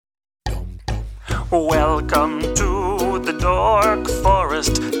Welcome to the Dork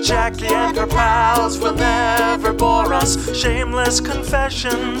Forest. Jackie and her pals will never bore us. Shameless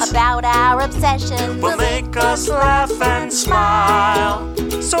confessions about our obsession will make us laugh and smile.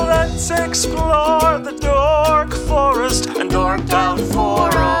 So let's explore the Dork Forest and dork out for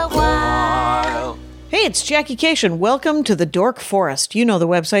a while. Hey, it's Jackie Cation. Welcome to the Dork Forest. You know the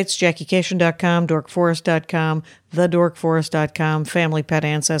websites, JackieCation.com, DorkForest.com, TheDorkForest.com,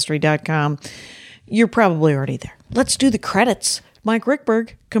 FamilyPetAncestry.com. You're probably already there. Let's do the credits. Mike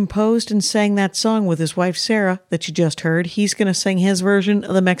Rickberg composed and sang that song with his wife Sarah that you just heard. He's going to sing his version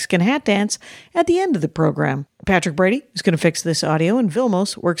of the Mexican hat dance at the end of the program. Patrick Brady is going to fix this audio, and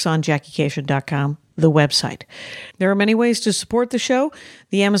Vilmos works on JackieCation.com, the website. There are many ways to support the show.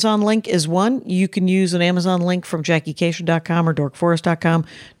 The Amazon link is one. You can use an Amazon link from JackieCation.com or DorkForest.com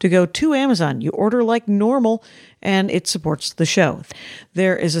to go to Amazon. You order like normal, and it supports the show.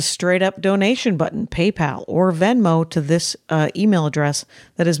 There is a straight-up donation button, PayPal or Venmo, to this email address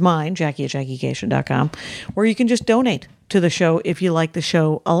that is mine, Jackie at JackieCation.com, where you can just donate to the show if you like the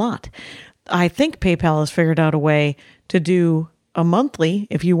show a lot. I think PayPal has figured out a way to do a monthly.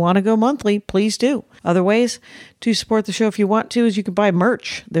 If you want to go monthly, please do. Other ways to support the show if you want to is you can buy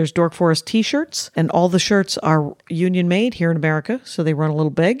merch. There's Dork Forest t-shirts, and all the shirts are union made here in America, so they run a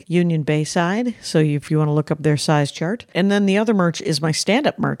little big. Union Bayside, so if you want to look up their size chart. And then the other merch is my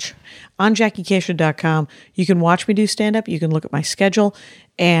stand-up merch. On JackieCation.com, you can watch me do stand-up, you can look at my schedule,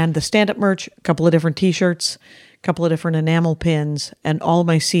 and the stand-up merch, a couple of different t-shirts, couple of different enamel pins, and all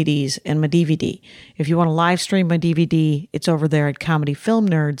my CDs and my DVD. If you want to live stream my DVD, it's over there at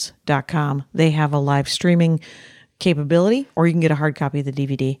comedyfilmnerds.com. They have a live streaming capability, or you can get a hard copy of the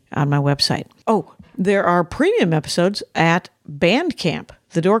DVD on my website. Oh, there are premium episodes at Bandcamp.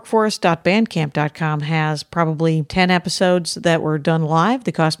 TheDorkForest.bandcamp.com has probably 10 episodes that were done live.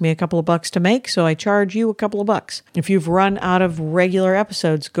 They cost me a couple of bucks to make, so I charge you a couple of bucks. If you've run out of regular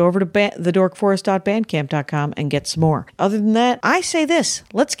episodes, go over to TheDorkForest.bandcamp.com and get some more. Other than that, I say this.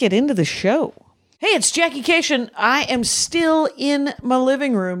 Let's get into the show. Hey, it's Jackie Cation. I am still in my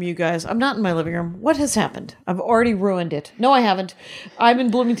living room, you guys. I'm not in my living room. What has happened? I've already ruined it. No, I haven't. I'm in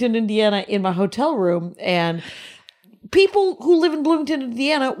Bloomington, Indiana, in my hotel room, and people who live in Bloomington,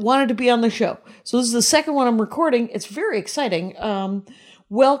 Indiana wanted to be on the show. So this is the second one I'm recording. It's very exciting.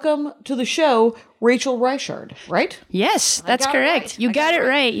 Welcome to the show, Rachel Ryszard, right? Yes, that's correct. You got it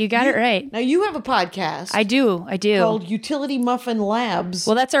right. You got it right. Now, you have a podcast. I do. Called Utility Muffin Labs.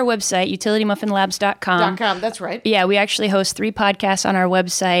 Well, that's our website, utilitymuffinlabs.com. That's right. Yeah, we actually host 3 podcasts on our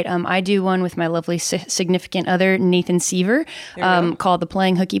website. I do one with my lovely significant other, Nathan Seaver, called the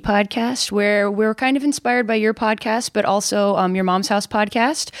Playing Hooky Podcast, where we're kind of inspired by your podcast, but also your Mom's House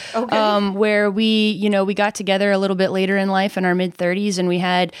podcast, where we got together a little bit later in life in our mid-30s, and we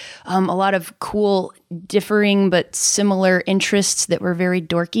had a lot of cool differing but similar interests that were very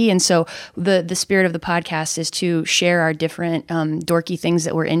dorky. And so the spirit of the podcast is to share our different dorky things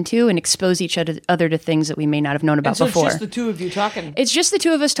that we're into and expose each other to things that we may not have known about before. It's just the two of you talking. It's just the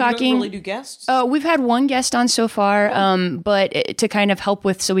two of us talking. You don't really do guests? We've had one guest on so far, but to kind of help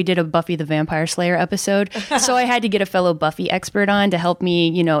with, so we did a Buffy the Vampire Slayer episode. So I had to get a fellow Buffy expert on to help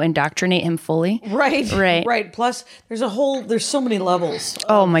me, indoctrinate him fully. Right. Plus, there's so many levels.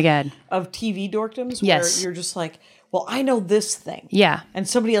 Oh my God. Of TV dorkdoms where you're just like, well, I know this thing. Yeah. And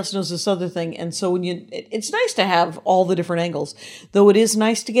somebody else knows this other thing. And so it's nice to have all the different angles, though it is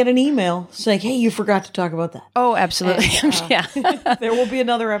nice to get an email saying, hey, you forgot to talk about that. Oh, absolutely. And, yeah. There will be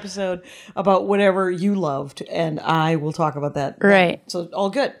another episode about whatever you loved, and I will talk about that. Right. So all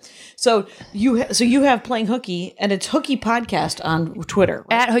good. So you have Playing Hooky, and it's Hooky Podcast on Twitter.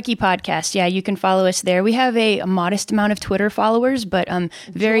 Right? At Hooky Podcast. Yeah, you can follow us there. We have a modest amount of Twitter followers, but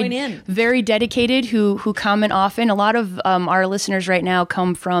very dedicated who comment often. A lot of our listeners right now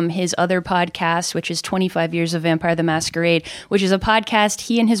come from his other podcast, which is 25 Years of Vampire the Masquerade, which is a podcast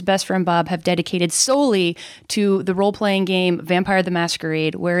he and his best friend Bob have dedicated solely to the role-playing game Vampire the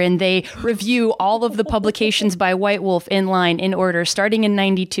Masquerade, wherein they review all of the publications by White Wolf in line, in order, starting in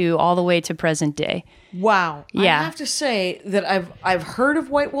 92 all the way to present day. Wow. Yeah. I have to say that I've heard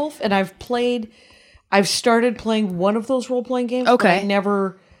of White Wolf, and I've started playing one of those role-playing games. Okay. But I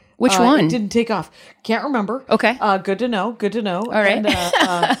never... Which one? It didn't take off. Can't remember. Okay. Good to know. All right.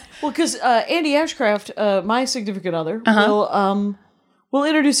 And, well, because Andy Ashcraft, my significant other, will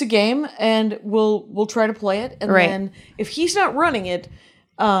introduce a game, and we'll try to play it. And then if he's not running it,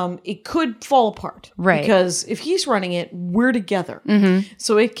 it could fall apart. Right. Because if he's running it, we're together.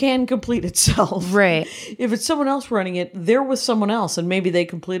 So it can complete itself. Right. If it's someone else running it, they're with someone else, and maybe they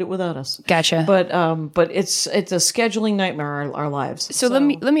complete it without us. Gotcha. But it's a scheduling nightmare, our lives. So let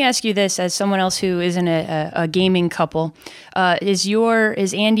me ask you this, as someone else who isn't a gaming couple,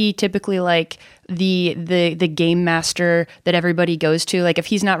 is Andy typically like the game master that everybody goes to? Like if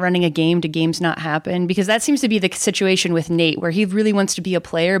he's not running a game, do games not happen? Because that seems to be the situation with Nate, where he really wants to be a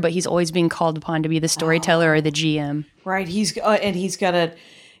player, but he's always being called upon to be the storyteller or the GM. Right. He's got to,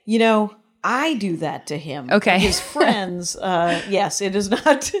 I do that to him. Okay. His friends, yes,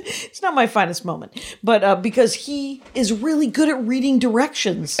 it's not my finest moment, but because he is really good at reading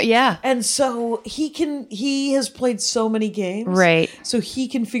directions. Yeah. And so he has played so many games. Right. So he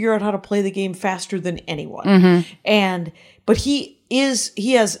can figure out how to play the game faster than anyone. But he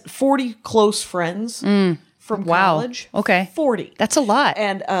has 40 close friends from college. Okay. 40. That's a lot.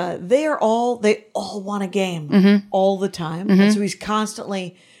 And they all want a game all the time. And so he's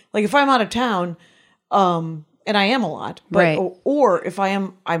constantly, like if I'm out of town, and I am a lot, but Right. or if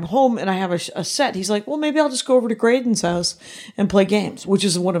I'm home and I have a set, he's like, well, maybe I'll just go over to Graydon's house and play games, which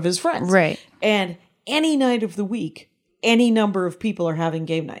is one of his friends. Right. And any night of the week, any number of people are having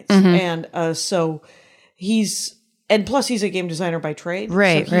game nights. And so plus he's a game designer by trade.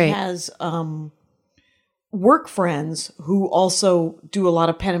 Right, So he right. has work friends who also do a lot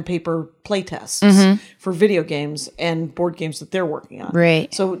of pen and paper play tests for video games and board games that they're working on.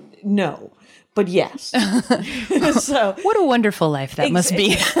 Right. So no, but yes. So What a wonderful life that must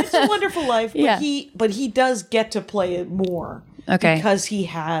be. It's a wonderful life. But Yeah. he does get to play it more. Okay. Because he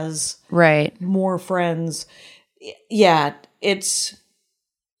has Right. more friends. Yeah,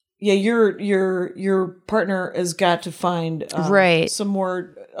 your partner has got to find Right. some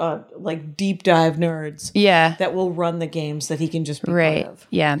more like deep dive nerds Yeah. that will run the games that he can just be Right. part of.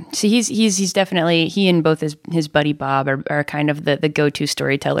 Yeah. So he's definitely, he and both his buddy Bob are kind of the go-to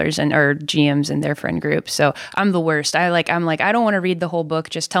storytellers or GMs in their friend group. So I'm the worst. I'm like, I don't want to read the whole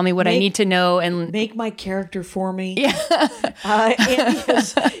book. Just tell me what I need to know and Make my character for me. Yeah.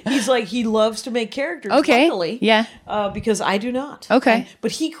 And he's like, he loves to make characters. Okay. Luckily, Yeah. because I do not. Okay.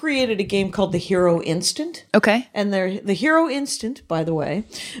 But he created a game called the Hero Instant. Okay. And the Hero Instant, by the way,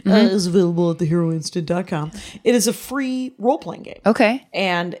 is available at theheroinstant.com. It is a free role-playing game. Okay.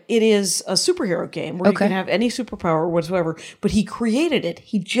 And it is a superhero game where you can have any superpower whatsoever. But he created it.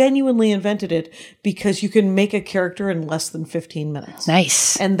 He genuinely invented it because you can make a character in less than 15 minutes.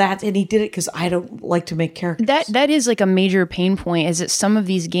 Nice. And he did it because I don't like to make characters. That is like a major pain point, is that some of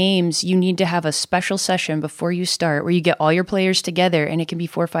these games you need to have a special session before you start where you get all your players together, and it can be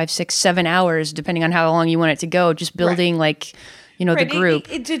 4, 5, 6, 7 hours depending on how long you want it to go, just building the group.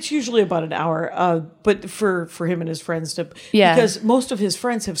 It's usually about an hour, but for him and his friends Yeah. because most of his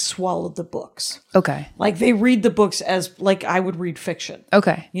friends have swallowed the books. Okay. Like they read the books as like I would read fiction.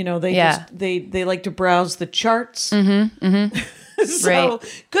 Okay. They like to browse the charts. So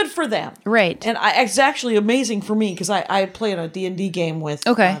Right. good for them. Right. And it's actually amazing for me because I play in a D&D game with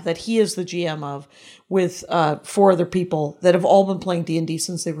that he is the GM of with 4 other people that have all been playing D&D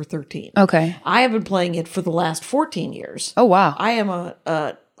since they were 13. Okay. I have been playing it for the last 14 years. Oh, wow. I am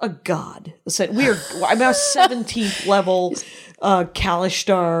a god. I'm a 17th level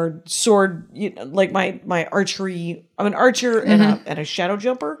Kalishtar sword, like my archery. I'm an archer and a shadow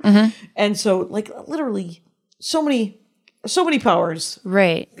jumper. And so like literally so many powers.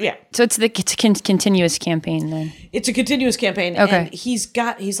 Right. Yeah. So it's continuous campaign then. It's a continuous campaign. Okay. And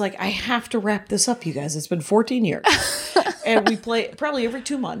he's like, I have to wrap this up, you guys. It's been 14 years. And we play probably every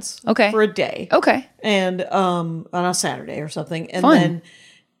 2 months. Okay. For a day. Okay. And on a Saturday or something. And Fun.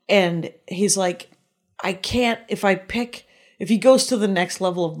 and he's like, I can't, if he goes to the next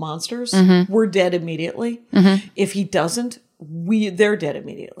level of monsters, we're dead immediately. If he doesn't, they're dead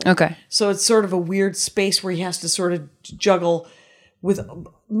immediately. Okay. So it's sort of a weird space where he has to sort of juggle with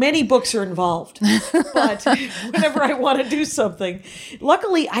many books are involved. But whenever I want to do something,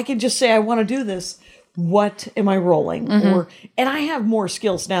 luckily I can just say I want to do this. What am I rolling? And I have more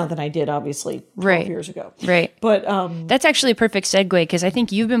skills now than I did obviously 12 years ago. Right. But that's actually a perfect segue because I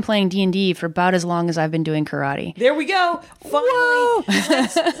think you've been playing D&D for about as long as I've been doing karate. there we go. Finally.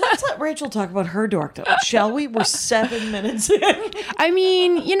 Let's let Rachel talk about her dorkdom, shall we? We're 7 minutes in. I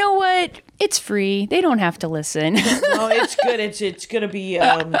mean, you know what? It's free. They don't have to listen. No, it's good. It's going to be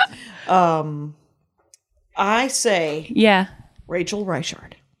I say Yeah. Rachel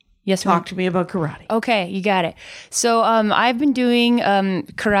Ryszard. Yes, ma'am. Talk to me about karate. Okay, you got it. So I've been doing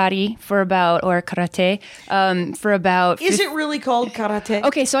karate or karate for about... Is it really called karate?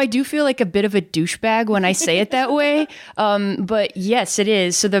 Okay, so I do feel like a bit of a douchebag when I say it that way, but yes, it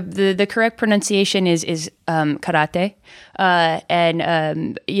is. So the correct pronunciation is karate,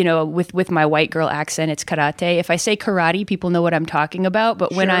 and with my white girl accent, it's karate. If I say karate, people know what I'm talking about.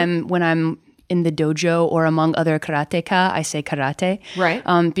 But when I'm in the dojo or among other karateka, I say karate. Right.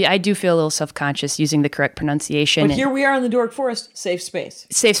 But I do feel a little self-conscious using the correct pronunciation. But here we are in the Dork Forest, safe space.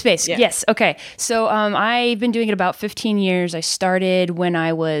 Safe space, Yeah. yes. Okay. So I've been doing it about 15 years. I started when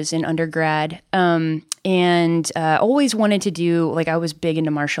I was in undergrad and always wanted to do, I was big into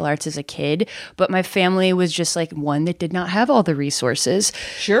martial arts as a kid, but my family was just one that did not have all the resources.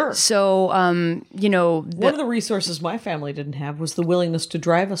 Sure. So, one of the resources my family didn't have was the willingness to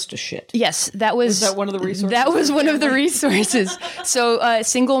drive us to shit. Yes, that was that one of the resources? That was one of the resources. So,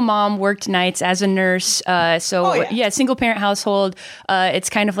 single mom, worked nights as a nurse. Single parent household. It's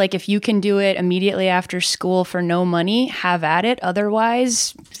kind of like if you can do it immediately after school for no money, have at it.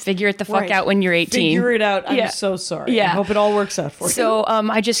 Otherwise, figure it the fuck out when you're 18. Figure it out. I'm so sorry. I hope it all works out for you. So,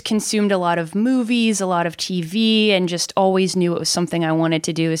 I just consumed a lot of movies, a lot of TV, and just always knew it was something I wanted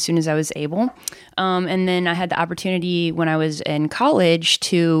to do as soon as I was able. And then I had the opportunity when I was in college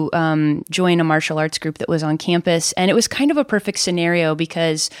to join a martial arts group that was on campus. And it was kind of a perfect scenario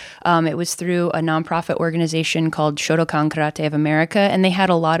because it was through a nonprofit organization called Shotokan Karate of America. And they had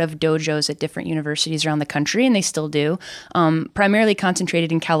a lot of dojos at different universities around the country, and they still do. Primarily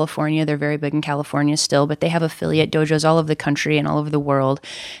concentrated in California. They're very big in California still, but they have affiliate dojos all over the country and all over the world.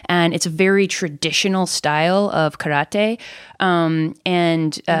 And it's a very traditional style of karate.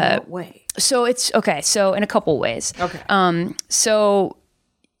 In what way? So it's okay. So in a couple ways. Okay. So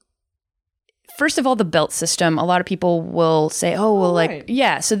first of all, the belt system. A lot of people will say,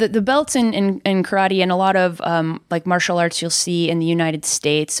 right. So the belts in karate and a lot of martial arts you'll see in the United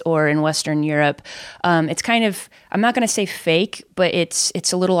States or in Western Europe. It's kind of, I'm not going to say fake, but it's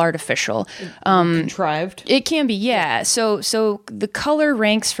a little artificial. Contrived. It can be, yeah. So the color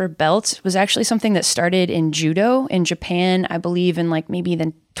ranks for belts was actually something that started in judo in Japan, I believe, in maybe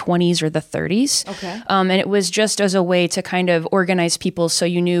the 20s or the 30s. Okay. And it was just as a way to kind of organize people so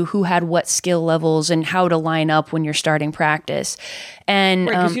you knew who had what skill levels and how to line up when you're starting practice. And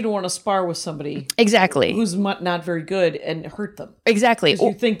because you don't want to spar with somebody exactly who's not very good and hurt them. Exactly.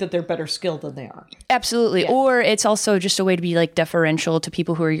 Because you think that they're better skilled than they are. Absolutely. Yeah. Or it's also just a way to be deferential to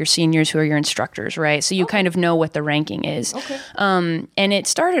people who are your seniors, who are your instructors, right? So you kind of know what the ranking is. Okay. And it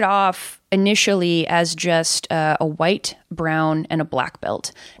started off initially as just a white, brown, and a black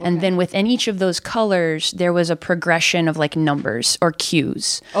belt. Okay. And then within each of those colors, there was a progression of numbers or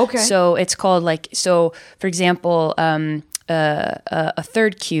cues. Okay. So it's called for example, a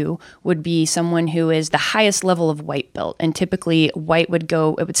third cue would be someone who is the highest level of white belt. And typically white it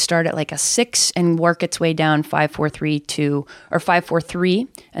would start at a 6 and work its way down 5, 4, 3, 2, or 5, 4, 3.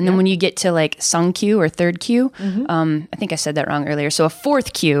 And then when you get to Sung cue or third cue, I think I said that wrong earlier. So a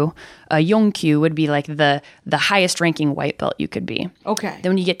fourth cue, a Yong cue would be the highest ranking white belt you could be. Okay.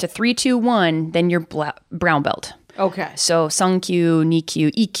 Then when you get to 3, 2, 1, then you're brown belt. Okay. So Sung-kyu,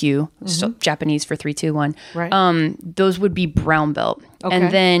 Ni-kyu, E-kyu, so Japanese for 3, 2, 1. Right. Those would be brown belt. Okay.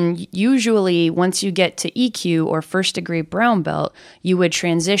 And then usually once you get to EQ or first degree brown belt, you would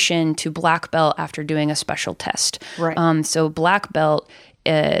transition to black belt after doing a special test. Right. So black belt,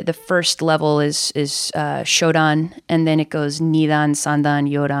 the first level is Shodan, and then it goes Nidan, Sandan,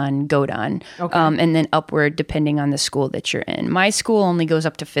 Yodan, Godan, Okay. and then upward depending on the school that you're in. My school only goes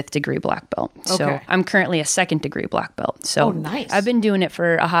up to 5th degree black belt, so Okay. I'm currently a 2nd degree black belt. So nice. I've been doing it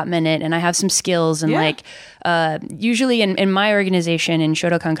for a hot minute, and I have some skills. And usually in my organization in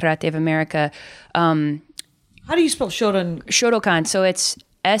Shotokan Karate of America, how do you spell Shodan? Shotokan. So it's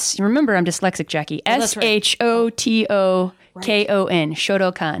S. Remember, I'm dyslexic, Jackie. that's right. SHOTOKON.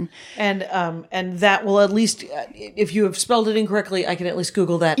 Shotokan. And that will at least, if you have spelled it incorrectly, I can at least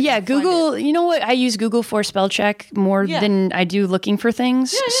Google that. Yeah, and find Google. it. You know what? I use Google for spell check more than I do looking for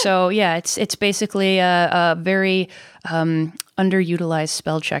things. Yeah. So it's basically a very underutilized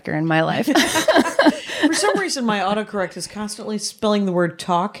spell checker in my life. For some reason, my autocorrect is constantly spelling the word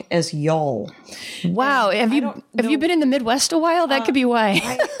talk as y'all. Wow. Have you been in the Midwest a while? That could be why.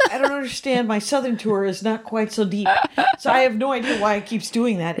 I don't understand. My southern tour is not quite so deep. So I have no idea why it keeps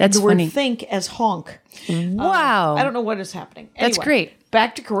doing that. That's and the funny. word think as honk. Wow. I don't know what is happening. That's Anyway, great.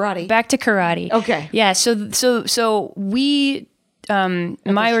 Back to karate. Back to karate. Okay. Yeah. So we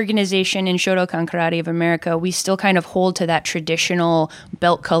my organization in Shotokan Karate of America, we still kind of hold to that traditional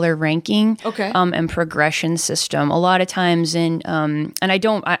belt color ranking and progression system. A lot of times and I'm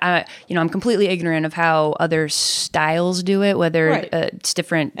completely ignorant of how other styles do it, whether it's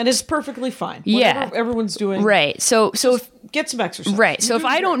different. And it's perfectly fine. Whatever everyone's doing. Right. So get some exercise. Right. So if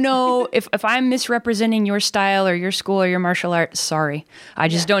I don't know, if I'm misrepresenting your style or your school or your martial art, sorry. I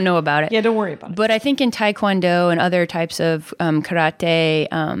just don't know about it. Yeah, don't worry about it. But I think in Taekwondo and other types of karate,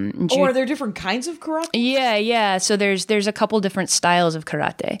 are there different kinds of karate? Yeah. So there's a couple different styles of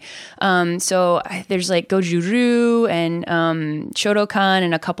karate. There's like Goju-ryu and Shotokan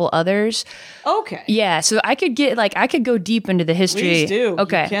and a couple others. Okay. Yeah. So I could go deep into the history. Please do.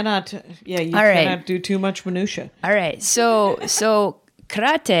 Okay. You cannot do too much minutia. All right. So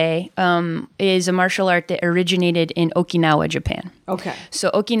karate is a martial art that originated in Okinawa, Japan. Okay.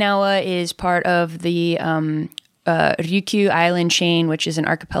 So Okinawa is part of the Ryukyu Island chain, which is an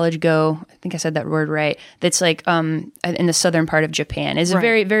archipelago. I think I said that word right. That's like in the southern part of Japan. It's a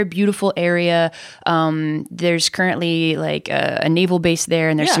very, very beautiful area. There's currently like a naval base there,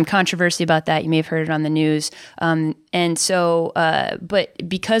 and there's some controversy about that. You may have heard it on the news. But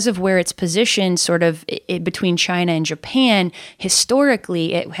because of where it's positioned, sort of between China and Japan,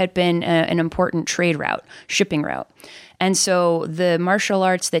 historically it had been an important trade route, shipping route. And so the martial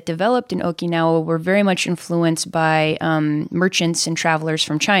arts that developed in Okinawa were very much influenced by merchants and travelers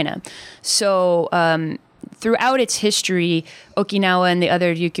from China. So throughout its history, Okinawa and the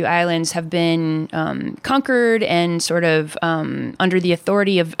other Ryukyu Islands have been conquered and sort of under the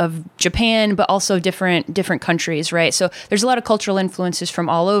authority of Japan, but also different countries, right? So there's a lot of cultural influences from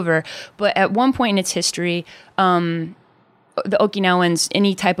all over. But at one point in its history, the Okinawans,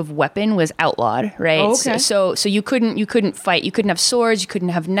 any type of weapon was outlawed, right? Oh, okay. So you couldn't fight. You couldn't have swords. You couldn't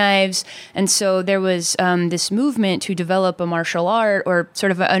have knives. And so there was this movement to develop a martial art, or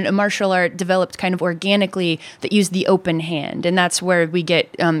sort of a martial art developed kind of organically that used the open hand, and that's where we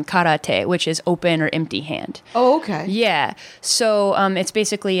get karate, which is open or empty hand. Oh, okay. Yeah. So it's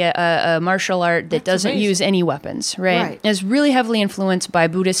basically a martial art that doesn't use any weapons, right? It's really heavily influenced by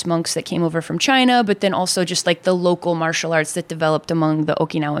Buddhist monks that came over from China, but then also just like the local martial arts that developed among the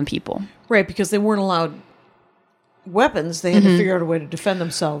Okinawan people. Right, because they weren't allowed weapons. They had to figure out a way to defend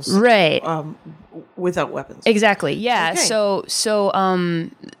themselves. Right. Without weapons. Exactly. Yeah. Okay.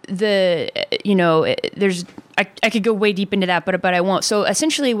 There's I could go way deep into that, but I won't. So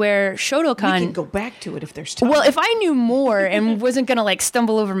essentially where Shotokan... We can go back to it if there's time. Well, if I knew more and wasn't going to like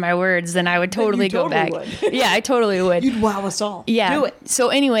stumble over my words, then I would totally go back. Would. Yeah, I totally would. You'd wow us all. Yeah. Do it. So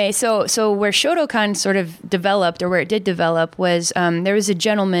anyway, so where Shotokan sort of developed, or where it did develop, was there was a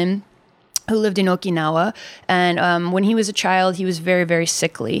gentleman who lived in Okinawa, and when he was a child, he was very, very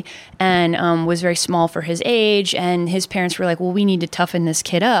sickly and was very small for his age. And his parents were like, "Well, we need to toughen this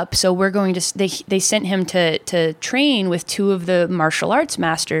kid up, so we're going to." They sent him to train with two of the martial arts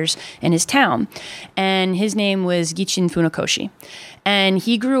masters in his town, and his name was Gichin Funakoshi. And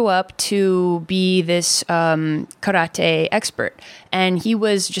he grew up to be this karate expert. And he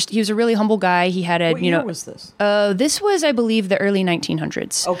was a really humble guy. He had What year was this? This was, I believe, the early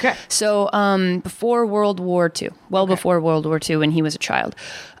 1900s. Okay. So before World War II. Well, before World War II, when he was a child.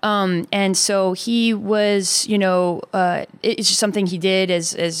 And so he was, it's just something he did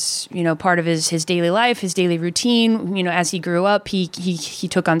as part of his daily life, his daily routine. As he grew up, he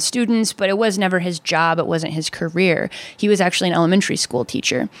took on students, but it was never his job. It wasn't his career. He was actually an elementary school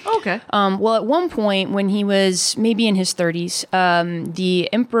teacher. Okay. Well, at one point when he was maybe in his 30s,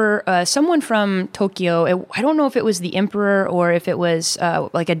 the emperor, someone from Tokyo, I don't know if it was the emperor or if it was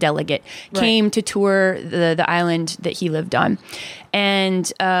like a delegate, came to tour the island that he lived on.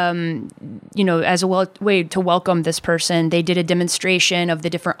 And, as a way to welcome this person, they did a demonstration of the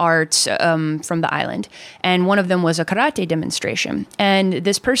different arts from the island. And one of them was a karate demonstration. And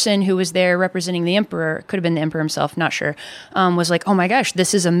this person who was there representing the emperor, could have been the emperor himself, not sure, was like, "Oh my gosh,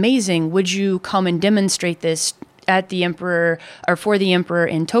 this is amazing. Would you come and demonstrate this at the emperor, or for the emperor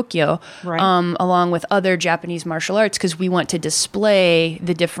in Tokyo, along with other Japanese martial arts, because we want to display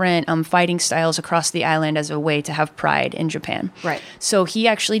the different fighting styles across the island as a way to have pride in Japan." Right. So he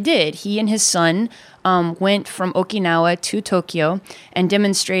actually did. He and his son went from Okinawa to Tokyo and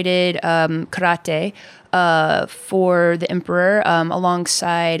demonstrated karate for the emperor,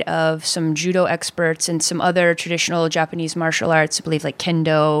 alongside of some judo experts and some other traditional Japanese martial arts, I believe like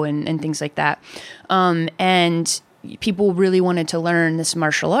kendo and things like that. And people really wanted to learn this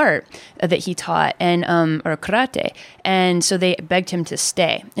martial art that he taught, and or karate. And so they begged him to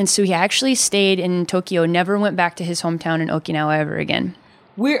stay. And so he actually stayed in Tokyo, never went back to his hometown in Okinawa ever again.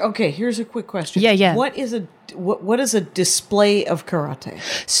 Okay, here's a quick question. Yeah. What is a what is a display of karate?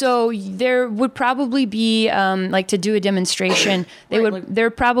 So there would probably be like to do a demonstration. They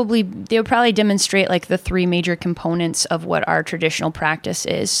would probably demonstrate like the three major components of what our traditional practice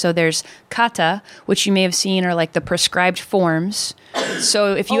is. So there's kata, which you may have seen are like the prescribed forms.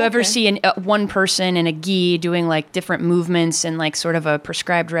 So if you ever see one person in a gi doing like different movements and like sort of a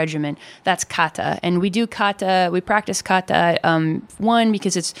prescribed regimen, that's kata. And we do kata. We practice kata one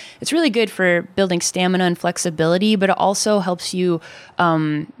because it's really good for building stamina and flexibility, but it also helps you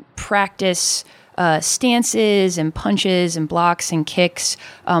practice stances and punches and blocks and kicks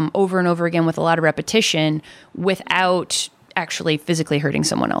over and over again with a lot of repetition without actually physically hurting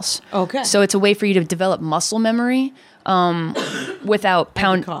someone else. Okay. So it's a way for you to develop muscle memory without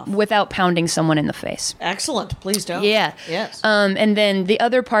pounding someone in the face. Excellent. Please don't. Yeah. Yes. And then the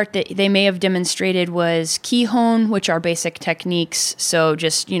other part that they may have demonstrated was kihon, which are basic techniques. So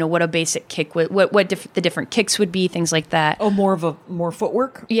just, what a basic kick would, the different kicks would be, things like that. Oh, more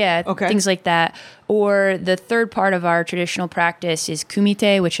footwork? Yeah. Okay. Things like that. Or the third part of our traditional practice is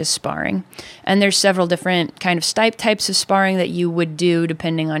kumite, which is sparring. And there's several different kind of types of sparring that you would do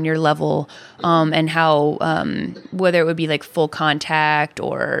depending on your level and how, whether it would be like full contact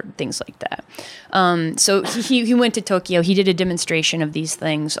or things like that. So he went to Tokyo. He did a demonstration of these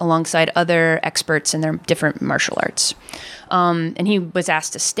things alongside other experts in their different martial arts. And he was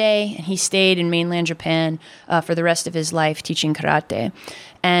asked to stay, and he stayed in mainland Japan for the rest of his life teaching karate.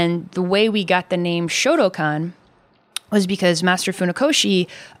 And the way we got the name Shotokan was because Master Funakoshi,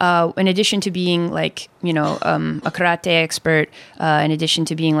 in addition to being like, a karate expert, in addition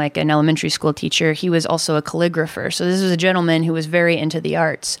to being like an elementary school teacher, he was also a calligrapher. So this was a gentleman who was very into the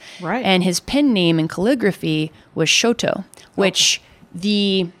arts. Right. And his pen name in calligraphy was Shoto, which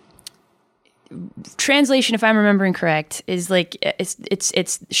the translation, if I'm remembering correct, is like,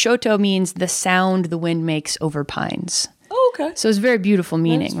 it's Shoto means the sound the wind makes over pines. Oh, okay. So it's very beautiful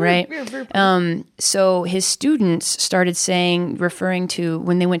meaning, right? Very, very pretty. So his students started referring to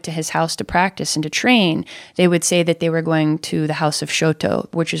when they went to his house to practice and to train, they would say that they were going to the house of Shoto,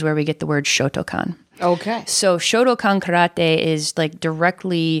 which is where we get the word Shotokan. Okay. So Shotokan karate is like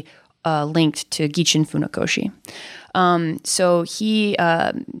directly linked to Gichin Funakoshi. So he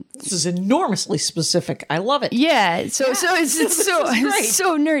this is enormously specific. I love it. Yeah. So it's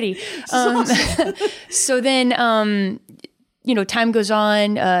so nerdy. So then time goes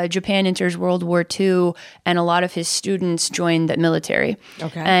on. Japan enters World War II, and a lot of his students join the military.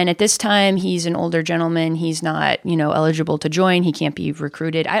 Okay. And at this time, he's an older gentleman. He's not, eligible to join. He can't be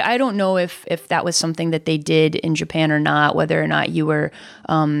recruited. I don't know if that was something that they did in Japan or not, whether or not you were,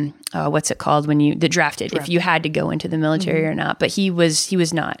 what's it called when you drafted, if you had to go into the military or not. But he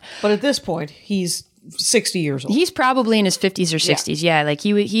was not. But at this point, he's 60 years old. He's probably in his 50s or 60s. Yeah, like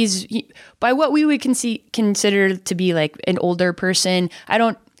he's by what we would consider to be like an older person. I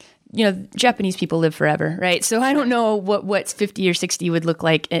don't, Japanese people live forever, right? So I don't know what 50 or 60 would look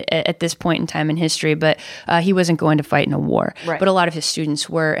like at this point in time in history, but he wasn't going to fight in a war. Right. But a lot of his students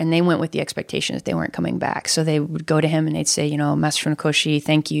were, and they went with the expectation that they weren't coming back. So they would go to him and they'd say, Master Funakoshi,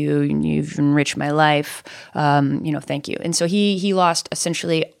 thank you. You've enriched my life. Thank you. And so he lost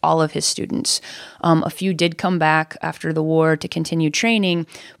essentially all of his students. A few did come back after the war to continue training,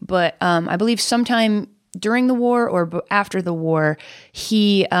 but I believe sometime during the war or after the war,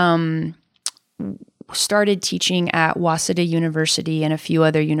 he started teaching at Waseda University and a few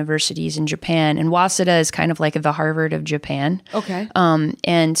other universities in Japan. And Waseda is kind of like the Harvard of Japan. Okay.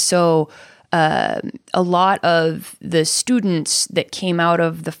 And so a lot of the students that came out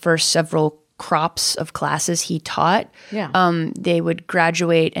of the first several crops of classes he taught, they would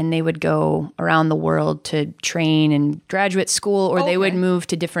graduate and they would go around the world to train in graduate school, or they would move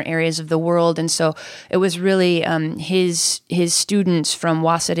to different areas of the world. And so it was really his students from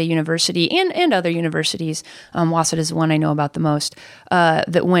Waseda University and other universities, Waseda is the one I know about the most,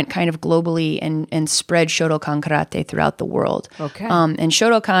 that went kind of globally and spread Shotokan karate throughout the world. Okay. And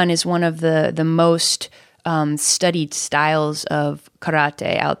Shotokan is one of the most studied styles of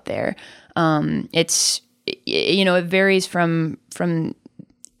karate out there. It varies from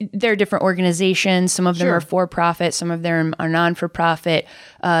there are different organizations. Some of them are for profit. Some of them are non-for-profit.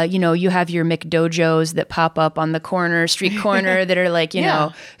 You have your McDojos that pop up on the street corner that are like,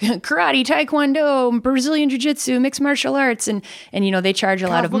 karate, taekwondo, Brazilian jiu-jitsu, mixed martial arts. And they charge a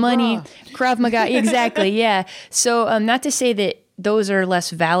lot of money. Krav Maga. Exactly. Yeah. So, not to say that those are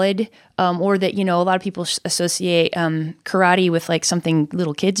less valid, or that, a lot of people associate karate with like something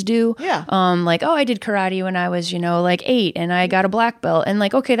little kids do. Yeah. Like, oh, I did karate when I was, like 8 and I got a black belt, and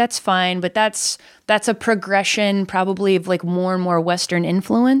like, okay, that's fine, but that's that's a progression probably of like more and more Western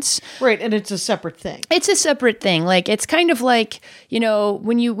influence. Right. And it's a separate thing. It's a separate thing. Like, it's kind of like, you know,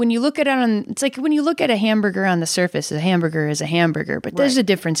 when you look at it on, it's like when you look at a hamburger on the surface, a hamburger is a hamburger, but there's a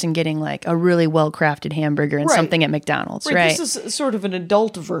difference in getting like a really well-crafted hamburger and something at McDonald's, right? This is sort of an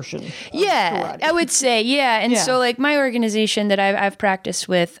adult version. Of yeah, karate. I would say, yeah. And so like my organization that I've practiced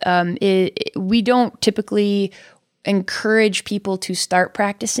with, we don't typically encourage people to start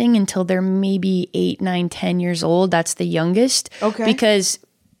practicing until they're maybe 8, 9, 10 years old. That's the youngest. Okay. Because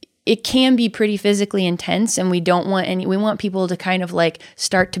it can be pretty physically intense, and we want people to kind of like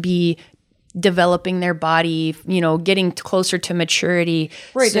start to be developing their body, you know, getting closer to maturity.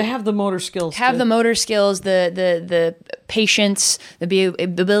 Right, to have the motor skills. The motor skills, the patience, the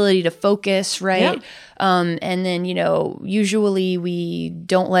ability to focus, right? Yeah. And then, you know, usually we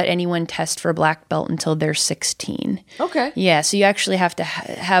don't let anyone test for black belt until they're 16. Okay. Yeah, so you actually have to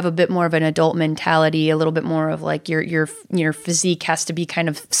have a bit more of an adult mentality, a little bit more of like your physique has to be kind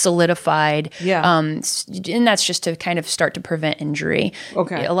of solidified. Yeah. And that's just to kind of start to prevent injury.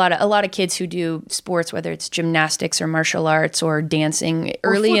 Okay. A lot of kids who do sports, whether it's gymnastics or martial arts or dancing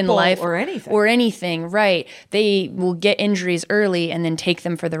early in football life or anything, right? They will get injuries early and then take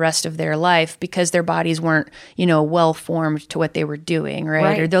them for the rest of their life because their bodies weren't, you know, well formed to what they were doing,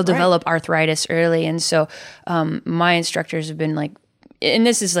 right? Or they'll develop arthritis early. And so my instructors have been like, and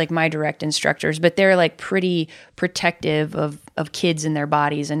this is like my direct instructors, but they're like pretty protective of kids and their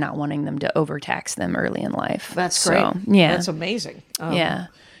bodies and not wanting them to overtax them early in life. That's great. So, yeah. That's amazing. Yeah.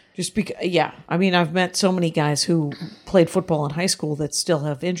 Just because, I mean, I've met so many guys who played football in high school that still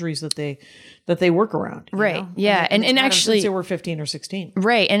have injuries that they work around. Right. Know? Yeah. And actually, since they were 15 or 16.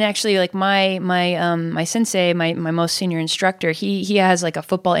 Right. And actually, like my sensei, my most senior instructor, he has like a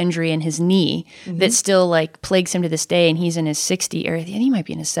football injury in his knee that still like plagues him to this day. And he's in his 60s, or he might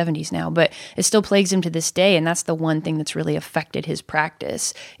be in his 70s now, but it still plagues him to this day. And that's the one thing that's really affected his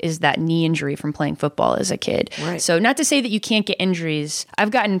practice is that knee injury from playing football as a kid. Right. So not to say that you can't get injuries.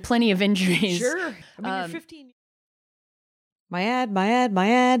 I've gotten plenty of injuries. Sure. I mean, you're 15. My ad.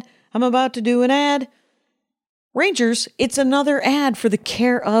 I'm about to do an ad. Rangers, it's another ad for the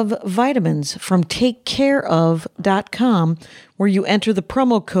Care of vitamins from takecareof.com, where you enter the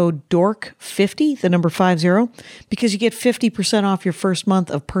promo code DORK50, the number 50, because you get 50% off your first month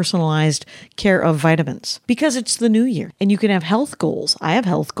of personalized Care of vitamins. Because it's the new year, and you can have health goals. I have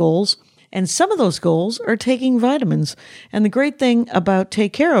health goals. And some of those goals are taking vitamins. And the great thing about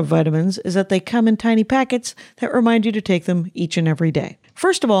Take Care of vitamins is that they come in tiny packets that remind you to take them each and every day.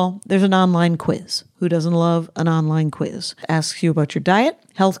 First of all, there's an online quiz. Who doesn't love an online quiz? Asks you about your diet,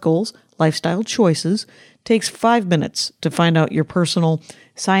 health goals, lifestyle choices. Takes 5 minutes to find out your personal,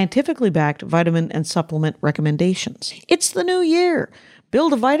 scientifically backed vitamin and supplement recommendations. It's the new year.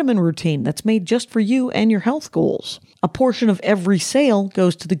 Build a vitamin routine that's made just for you and your health goals. A portion of every sale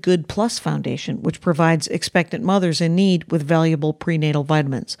goes to the Good Plus Foundation, which provides expectant mothers in need with valuable prenatal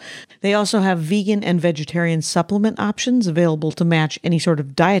vitamins. They also have vegan and vegetarian supplement options available to match any sort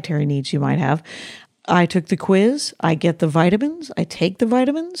of dietary needs you might have. I took the quiz, I get the vitamins, I take the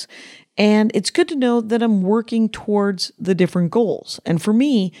vitamins, and it's good to know that I'm working towards the different goals. And for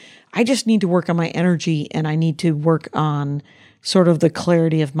me, I just need to work on my energy, and I need to work on sort of the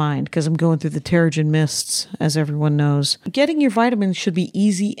clarity of mind because I'm going through the Terrigen mists, as everyone knows. Getting your vitamins should be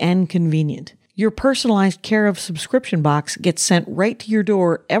easy and convenient. Your personalized Care of subscription box gets sent right to your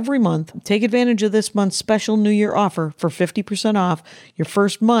door every month. Take advantage of this month's special New Year offer for 50% off your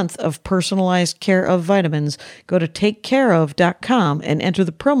first month of personalized Care of vitamins. Go to takecareof.com and enter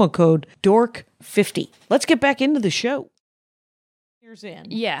the promo code DORK50. Let's get back into the show. Years in.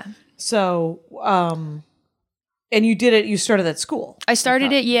 Yeah. So, and you did it, you started at school. I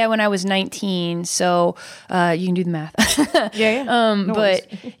started it, when I was 19. So you can do the math. Yeah. No but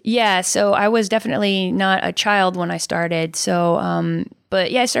worries. So I was definitely not a child when I started. So,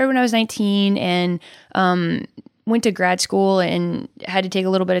 I started when I was 19 and went to grad school and had to take a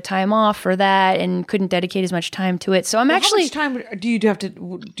little bit of time off for that and couldn't dedicate as much time to it. So how much time do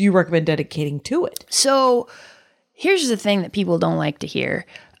you recommend dedicating to it? So here's the thing that people don't like to hear.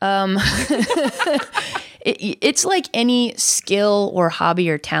 It's like any skill or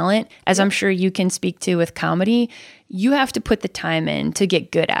hobby or talent, as I'm sure you can speak to with comedy. you have to put the time in to get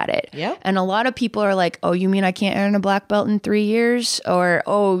good at it. Yep. And a lot of people are like, oh, you mean I can't earn a black belt in 3 years? Or,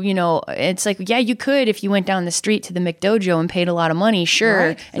 oh, it's like, yeah, you could if you went down the street to the McDojo and paid a lot of money, sure.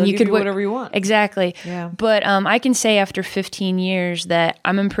 Right. And They'll you give could you whatever you want. Exactly. Yeah. But I can say after 15 years that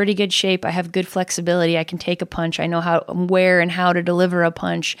I'm in pretty good shape. I have good flexibility. I can take a punch. I know where and how to deliver a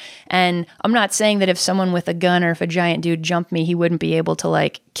punch. And I'm not saying that if someone with a gun or if a giant dude jumped me, he wouldn't be able to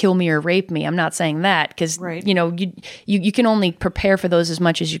like kill me or rape me. I'm not saying that because, right. You can only prepare for those as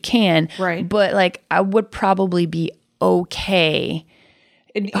much as you can. Right. But like I would probably be okay.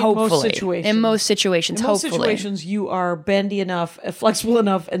 In hopefully. most situations. In most situations, In most hopefully. situations, you are bendy enough, flexible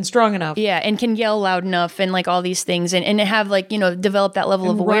enough, and strong enough. Yeah, and can yell loud enough and like all these things and have like, develop that level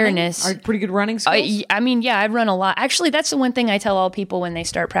of awareness. Are pretty good running skills? I mean, yeah, I've run a lot. Actually, that's the one thing I tell all people when they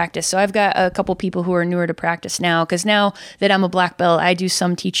start practice. So I've got a couple people who are newer to practice now because now that I'm a black belt, I do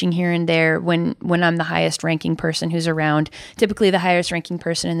some teaching here and there when I'm the highest ranking person who's around. Typically, the highest ranking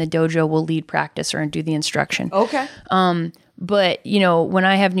person in the dojo will lead practice or do the instruction. Okay. But, when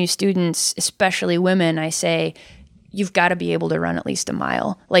I have new students, especially women, I say, you've got to be able to run at least a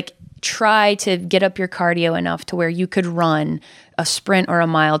mile. Like, try to get up your cardio enough to where you could run a sprint or a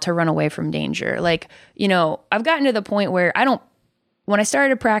mile to run away from danger. Like, I've gotten to the point where when I started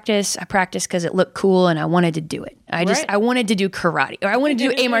to practice, I practiced because it looked cool and I wanted to do it. I wanted to do karate or I wanted to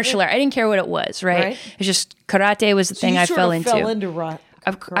do a martial art. I didn't care what it was, right? It's just karate was the thing I fell into.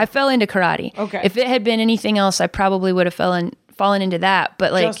 I fell into karate. Okay. If it had been anything else, I probably would have fallen into that.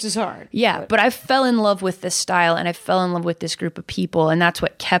 But like just as hard. Yeah. But I fell in love with this style and I fell in love with this group of people, and that's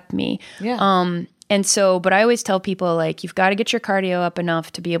what kept me. Yeah. And so, but I always tell people like you've got to get your cardio up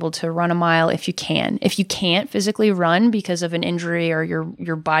enough to be able to run a mile if you can. If you can't physically run because of an injury or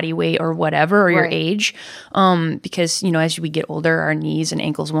your body weight or whatever or your age, because as we get older, our knees and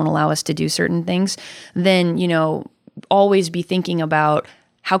ankles won't allow us to do certain things. Then always be thinking about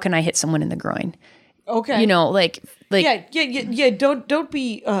how can I hit someone in the groin. Okay. Like yeah. Don't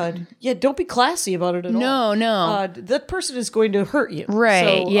be classy about it at all. No. That person is going to hurt you.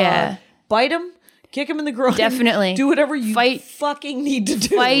 Right. So, yeah. Bite him. Kick him in the groin. Definitely. Do whatever you fucking need to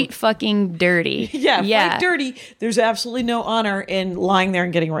do. Fight fucking dirty. Yeah. Fight dirty. There's absolutely no honor in lying there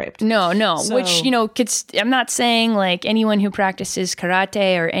and getting raped. No. So, Which, I'm not saying like anyone who practices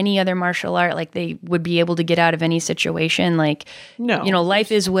karate or any other martial art, like they would be able to get out of any situation. Like, no.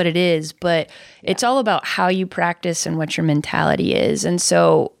 Life is what it is, but it's all about how you practice and what your mentality is. And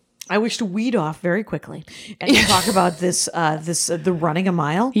so I wish to weed off very quickly and talk about the running a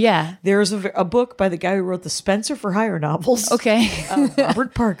mile. Yeah. There's a book by the guy who wrote the Spencer for Hire novels. Okay.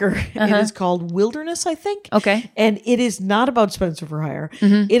 Robert Parker. It is called Wilderness, I think. Okay. And it is not about Spencer for Hire.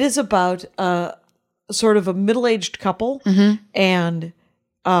 It is about sort of a middle-aged couple and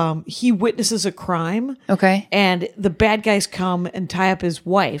he witnesses a crime. Okay. And the bad guys come and tie up his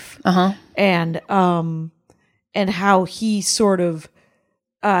wife. And how he sort of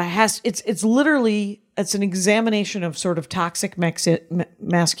it's literally an examination of sort of toxic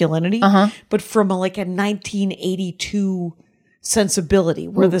masculinity, but from a 1982 sensibility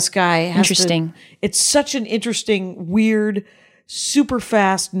where this guy has interesting. It's such an interesting, weird, super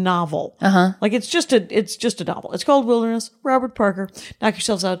fast novel. Like it's just a novel. It's called Wilderness. Robert Parker. Knock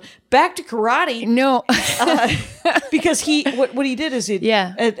yourselves out. Back to karate. No. Because what he did is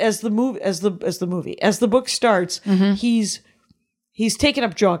as the book starts, he's taken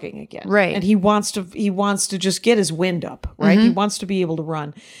up jogging again. Right. And he wants to just get his wind up, right? He wants to be able to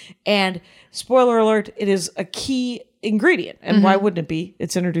run. And spoiler alert, it is a key ingredient. And why wouldn't it be?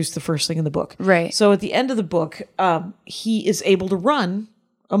 It's introduced the first thing in the book. Right. So at the end of the book, he is able to run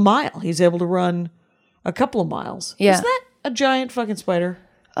a mile. He's able to run a couple of miles. Yeah. Is that a giant fucking spider?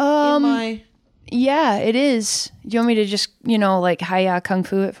 Yeah, it is. Do you want me to just, hi-ya kung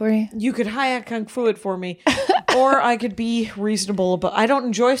fu it for you? You could hi-ya kung fu it for me. Or I could be reasonable, but I don't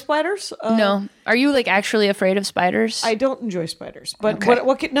enjoy spiders. No. Are you actually afraid of spiders? I don't enjoy spiders. But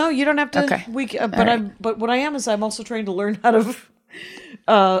Okay. no, you don't have to. Okay. But what I am is I'm also trying to learn how to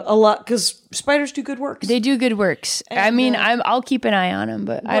a lot because spiders do good works. They do good works. And, I'll keep an eye on him,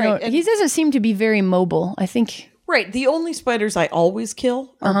 but I don't. and- He doesn't seem to be very mobile. I think Right. The only spiders I always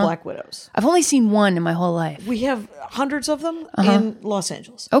kill are black widows. I've only seen one in my whole life. We have hundreds of them in Los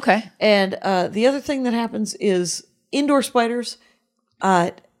Angeles. Okay. And the other thing that happens is indoor spiders.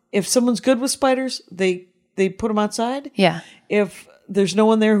 If someone's good with spiders, they put them outside. Yeah. If there's no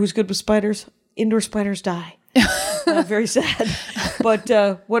one there who's good with spiders, indoor spiders die. Very sad. But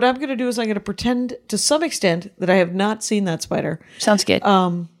what I'm going to do is I'm going to pretend to some extent that I have not seen that spider. Sounds good.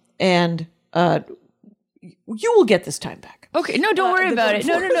 And you will get this time back. Okay, no, don't worry about it.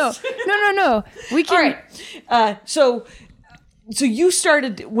 No. We can. All right. So you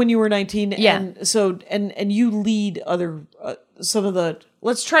started when you were 19. Yeah. And you lead other some of the.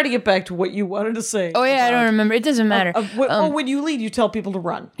 Let's try to get back to what you wanted to say. Oh yeah, I don't remember. It doesn't matter. When you lead, you tell people to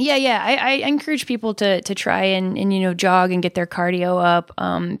run. Yeah. I encourage people to try and jog and get their cardio up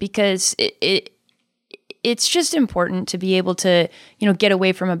because it's just important to be able to get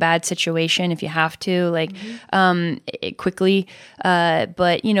away from a bad situation if you have to quickly.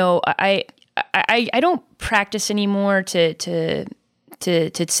 But I don't practice anymore to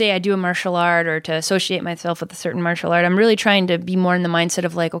say I do a martial art or to associate myself with a certain martial art. I'm really trying to be more in the mindset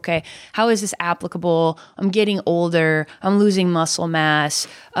of like, okay, how is this applicable? I'm getting older. I'm losing muscle mass.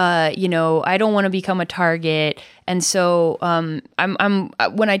 I don't want to become a target. And so I'm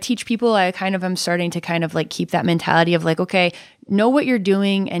when I teach people, I'm starting to kind of like keep that mentality of like, okay, know what you're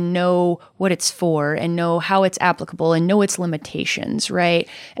doing and know what it's for and know how it's applicable and know its limitations, right?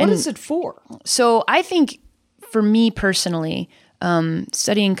 What is it for? So I think for me personally,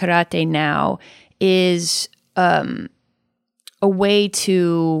 studying karate now is a way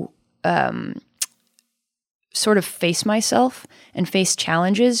to sort of face myself and face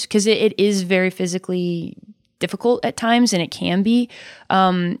challenges because it is very physically difficult at times, and it can be,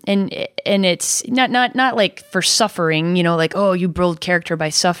 and it's not like for suffering, like, oh, you build character by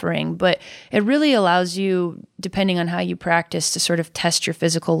suffering, but it really allows you, depending on how you practice, to sort of test your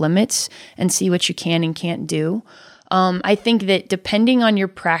physical limits and see what you can and can't do. I think that depending on your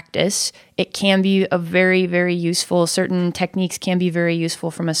practice, it can be a very, very useful. Certain techniques can be very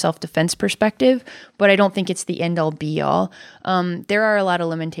useful from a self-defense perspective, but I don't think it's the end-all be-all. There are a lot of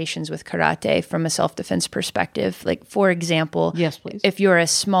limitations with karate from a self-defense perspective. Like, for example, yes, please. If you're a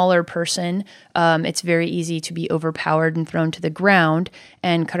smaller person, it's very easy to be overpowered and thrown to the ground.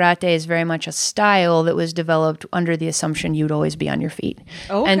 And karate is very much a style that was developed under the assumption you'd always be on your feet.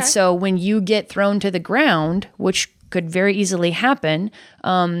 Oh, okay. And so when you get thrown to the ground, which could very easily happen,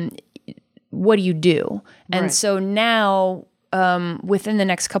 what do you do? And Right. so now, within the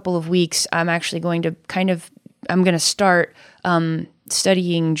next couple of weeks, I'm actually going to I'm going to start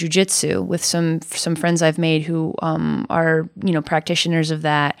studying jujitsu with some friends I've made who are practitioners of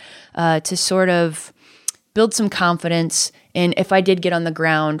that, to sort of build some confidence in, if I did get on the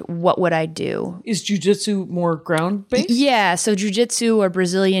ground, what would I do? Is jiu-jitsu more ground-based? Yeah, so jiu-jitsu or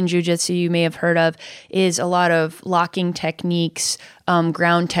Brazilian jiu-jitsu, you may have heard of, is a lot of locking techniques,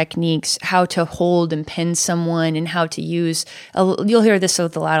 ground techniques, how to hold and pin someone, and how to use, you'll hear this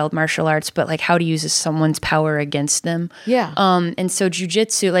with a lot of martial arts, but like how to use someone's power against them. Yeah. And so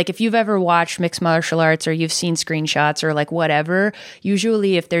jiu-jitsu, like if you've ever watched mixed martial arts or you've seen screenshots or like whatever,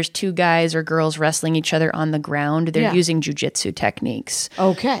 usually if there's two guys or girls wrestling each other on the ground, they're using jiu-jitsu techniques.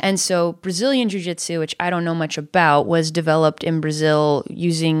 Okay. And so Brazilian jiu-jitsu, which I don't know much about, was developed in Brazil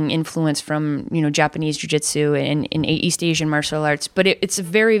using influence from, Japanese jiu-jitsu and in East Asian martial arts. But it's a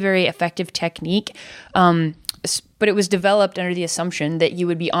very, very effective technique. But it was developed under the assumption that you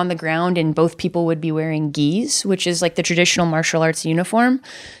would be on the ground and both people would be wearing gis, which is like the traditional martial arts uniform.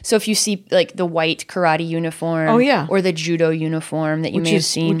 So if you see like the white karate uniform, or the judo uniform that you may have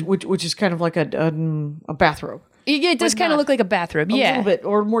seen. Which is kind of like a bathrobe. Yeah, it does kind of look like a bathrobe. A little bit,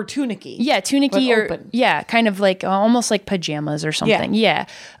 or more tunicky. Yeah, tunicky or open. Yeah, kind of like almost like pajamas or something. Yeah.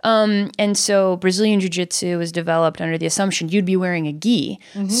 And so Brazilian jiu-jitsu was developed under the assumption you'd be wearing a gi.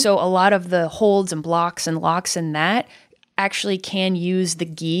 Mm-hmm. So a lot of the holds and blocks and locks and that actually can use the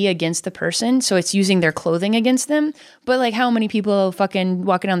gi against the person. So it's using their clothing against them. But like how many people fucking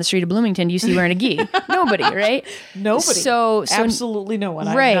walking down the street of Bloomington do you see wearing a gi? Nobody, right? Nobody. So absolutely no one.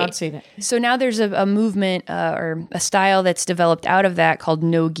 Right. I've not seen it. So now there's a movement or a style that's developed out of that called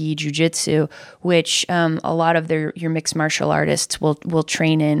no-gi jiu-jitsu, which a lot of your mixed martial artists will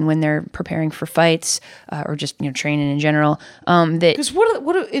train in when they're preparing for fights or just training in general. Because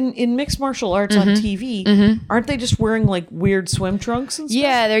what in mixed martial arts on TV, aren't they just wearing like weird swim trunks and stuff?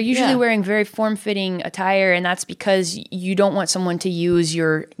 Yeah, they're usually wearing very form-fitting attire, and that's because you don't want someone to use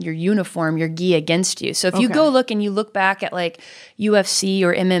your uniform, your gi against you. So if you go look and you look back at like UFC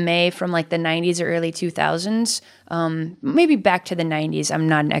or MMA from like the 90s or early 2000s, maybe back to the 90s, I'm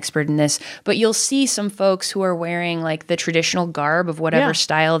not an expert in this, but you'll see some folks who are wearing like the traditional garb of whatever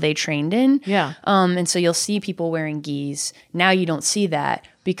style they trained in. Yeah. And so you'll see people wearing gis. Now you don't see that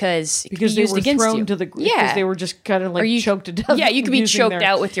because they used were against thrown you. to the because they were just kind of like choked to death. Yeah, you could be choked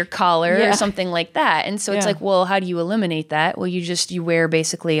out with your collar or something like that. And so it's like, well, how do you eliminate that? Well, you wear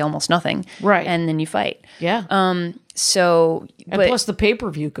basically almost nothing. Right. And then you fight. Yeah. And plus the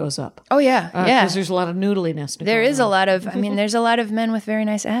pay-per-view goes up. Oh yeah, yeah. Because there's a lot of noodliness. There is a lot of. I mean, there's a lot of men with very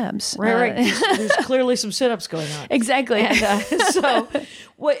nice abs. Right. There's clearly some sit-ups going on. Exactly. And,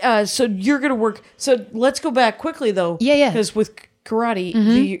 so you're going to work. So let's go back quickly though. Yeah. Because with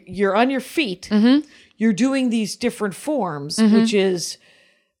karate, you're on your feet. You're doing these different forms, which is,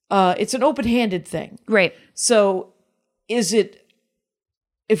 it's an open-handed thing. Right. So is it?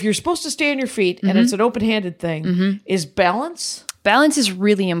 If you're supposed to stay on your feet and it's an open-handed thing, is balance? Balance is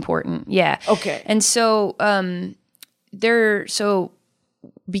really important. Yeah. Okay. And so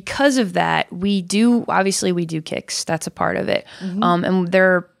because of that, we do kicks. That's a part of it. And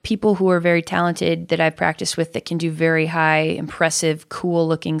there are people who are very talented that I've practiced with that can do very high, impressive, cool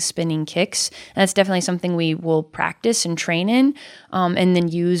looking spinning kicks. And that's definitely something we will practice and train in, and then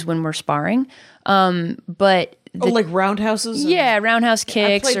use when we're sparring. But like roundhouses? Yeah, roundhouse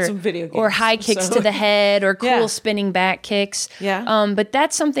kicks or high kicks to the head or cool spinning back kicks. Yeah. But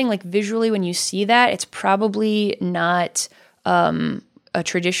that's something like visually when you see that, it's probably not a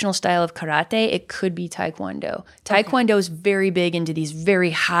traditional style of karate. It could be taekwondo. Taekwondo is very big into these very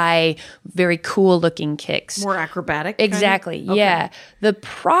high, very cool looking kicks. More acrobatic? Exactly. Kind of? Yeah. The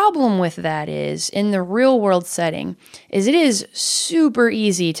problem with that is in the real world setting is it is super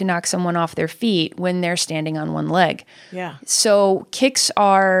easy to knock someone off their feet when they're standing on one leg. Yeah. So kicks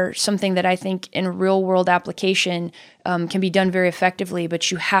are something that I think in real world application can be done very effectively, but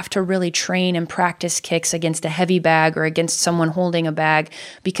you have to really train and practice kicks against a heavy bag or against someone holding a bag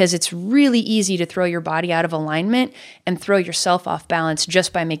because it's really easy to throw your body out of alignment and throw yourself off balance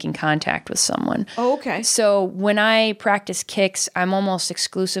just by making contact with someone. Oh, okay. So when I practice kicks, I'm almost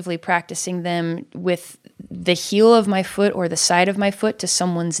exclusively practicing them with the heel of my foot or the side of my foot to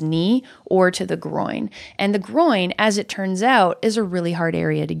someone's knee or to the groin. And the groin, as it turns out, is a really hard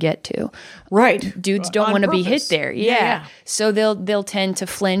area to get to. Right. Dudes don't want to be hit there. Yeah. So they'll tend to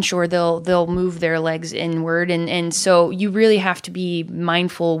flinch or they'll move their legs inward. And so you really have to be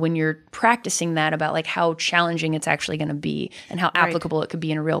mindful when you're practicing that about like how challenging it's actually going to be and how applicable it could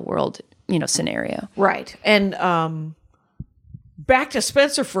be in a real world, scenario. Right. And back to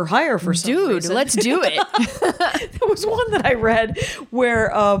Spencer for Hire for some reason. Let's do it. There was one that I read where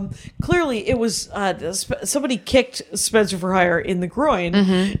clearly it was somebody kicked Spencer for Hire in the groin,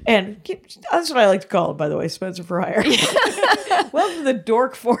 and that's what I like to call it, by the way, Spencer for Hire. Welcome to the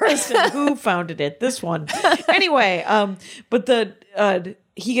Dork Forest, and who founded it? This one. Anyway, but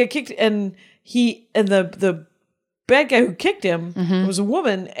he got kicked, and the bad guy who kicked him was a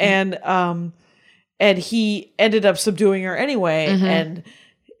woman, and he ended up subduing her anyway. And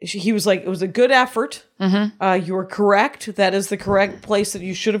he was like, it was a good effort. You were correct. That is the correct place that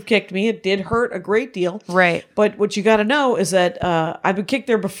you should have kicked me. It did hurt a great deal. Right. But what you got to know is that I've been kicked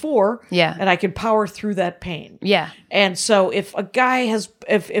there before. Yeah. And I can power through that pain. Yeah. And so if a guy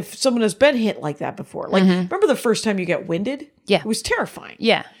if someone has been hit like that before, like remember the first time you got winded? Yeah. It was terrifying.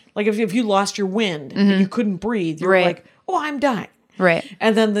 Yeah. Like if you lost your wind and you couldn't breathe, you were like, oh, I'm dying. Right.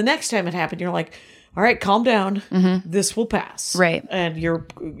 And then the next time it happened, you're like, all right, calm down. This will pass. Right. And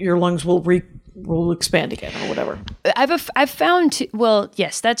your lungs will expand again or whatever. I've found well,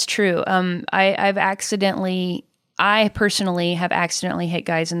 yes, that's true. I personally have accidentally hit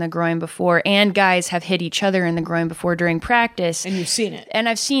guys in the groin before, and guys have hit each other in the groin before during practice. And you've seen it. And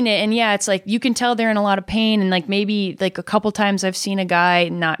I've seen it. And yeah, it's like you can tell they're in a lot of pain. And like maybe like a couple times I've seen a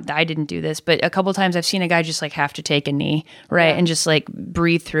guy, I didn't do this, but a couple times I've seen a guy just like have to take a knee, right? Yeah. And just like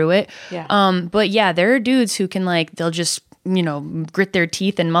breathe through it. Yeah. But yeah, there are dudes who can like, they'll just grit their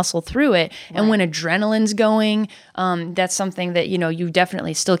teeth and muscle through it. And when adrenaline's going, that's something that, you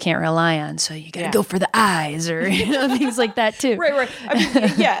definitely still can't rely on. So you got to go for the eyes or, things like that too. Right. I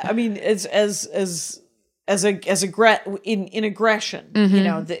mean, yeah. I mean, in aggression,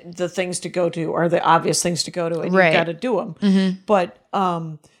 the things to go to are the obvious things to go to, and you've got to do them. But,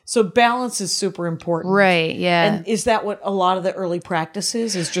 so balance is super important. Right. Yeah. And is that what a lot of the early practice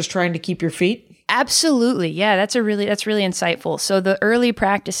is just trying to keep your feet? Absolutely. Yeah, that's really insightful. So the early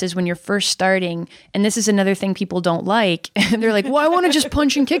practices when you're first starting, and this is another thing people don't like, they're like, well, I want to just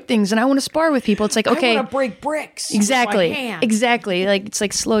punch and kick things and I want to spar with people. It's like, okay. I want to break bricks. Exactly. With my hand. Exactly. Like, it's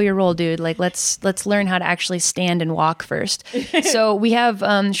like slow your roll, dude. Like, let's learn how to actually stand and walk first. So we have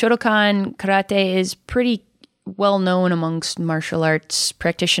Shotokan karate is pretty well known amongst martial arts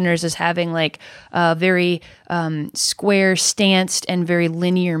practitioners as having like very square stanced and very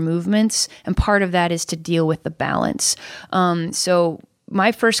linear movements, and part of that is to deal with the balance. So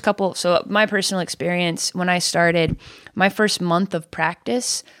my personal experience when I started, my first month of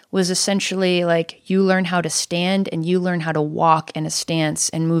practice was essentially like you learn how to stand and you learn how to walk in a stance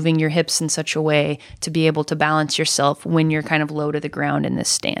and moving your hips in such a way to be able to balance yourself when you're kind of low to the ground in this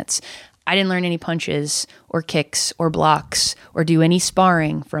stance. I didn't learn any punches or kicks or blocks or do any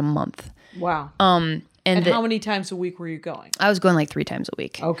sparring for a month. Wow. And how many times a week were you going? I was going like 3 times a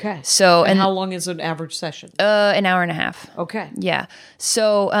week. Okay. So and how long is an average session? An hour and a half. Okay. Yeah.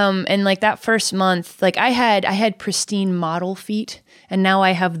 So and like that first month, like I had pristine model feet, and now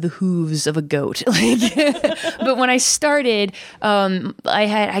I have the hooves of a goat. Like, but when I started,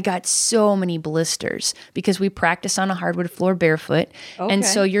 I got so many blisters because we practice on a hardwood floor barefoot, and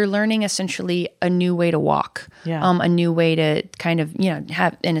so you're learning essentially a new way to walk, a new way to kind of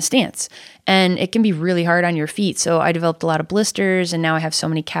have in a stance. And it can be really hard on your feet. So I developed a lot of blisters, and now I have so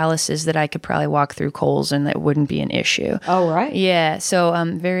many calluses that I could probably walk through coals and that wouldn't be an issue. Oh, right. Yeah. So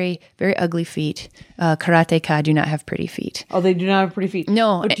very, very ugly feet. Karateka do not have pretty feet. Oh, they do not have pretty feet?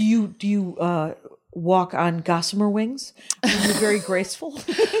 No. But do you walk on gossamer wings? Are you very graceful?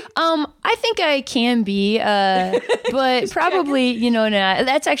 I think I can be, but probably, not.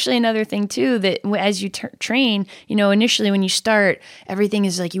 That's actually another thing too, that as you train, initially when you start, everything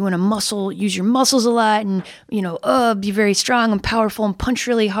is like you want to use your muscles a lot and, be very strong and powerful and punch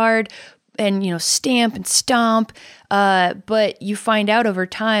really hard and, stamp and stomp. But you find out over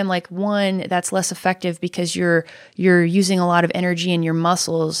time, like one, that's less effective because you're using a lot of energy in your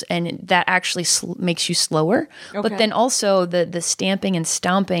muscles, and that actually makes you slower. Okay. But then also the stamping and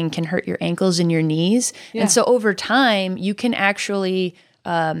stomping can hurt your ankles and your knees. Yeah. And so over time, you can actually,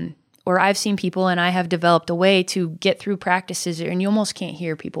 or I've seen people, and I have developed a way to get through practices, and you almost can't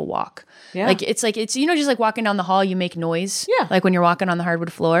hear people walk. Yeah. It's just like walking down the hall, you make noise. Yeah. Like when you're walking on the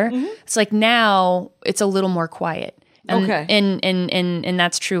hardwood floor. Mm-hmm. It's like now it's a little more quiet. And, okay. And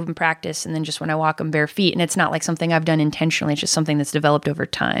that's true in practice. And then just when I walk on bare feet, and it's not like something I've done intentionally. It's just something that's developed over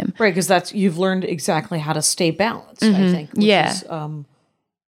time. Right. Because you've learned exactly how to stay balanced, I think.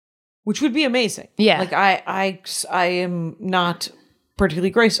 Which would be amazing. Yeah. Like I am not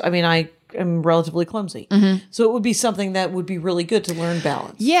particularly graceful. I mean, I am relatively clumsy. Mm-hmm. So it would be something that would be really good to learn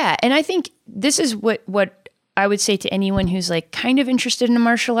balance. Yeah. And I think this is what I would say to anyone who's like kind of interested in a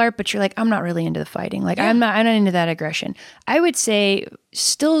martial art, but you're like, I'm not really into the fighting. Like I'm not into that aggression. I would say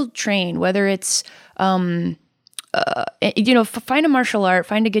still train, whether it's, find a martial art,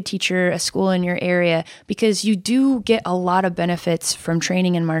 find a good teacher, a school in your area, because you do get a lot of benefits from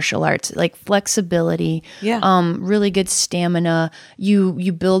training in martial arts, like flexibility, really good stamina.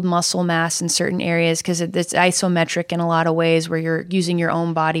 You build muscle mass in certain areas because it's isometric in a lot of ways where you're using your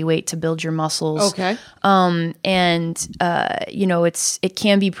own body weight to build your muscles. Okay. It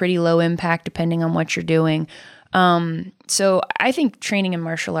can be pretty low impact depending on what you're doing. So I think training in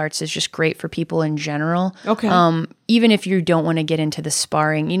martial arts is just great for people in general. Okay. Even if you don't want to get into the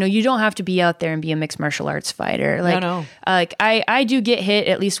sparring, you don't have to be out there and be a mixed martial arts fighter. Like, no. Like I do get hit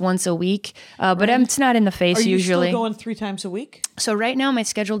at least once a week, but it's not in the face usually. Are you still going 3 times a week? So right now my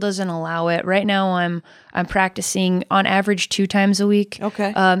schedule doesn't allow it. Right now I'm practicing on average 2 times a week.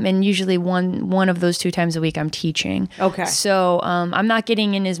 Okay. And usually one of those 2 times a week I'm teaching. Okay. So I'm not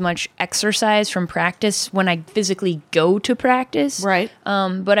getting in as much exercise from practice when I physically go to practice. Right.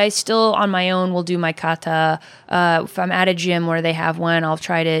 But I still on my own will do my kata. If I'm at a gym where they have one, I'll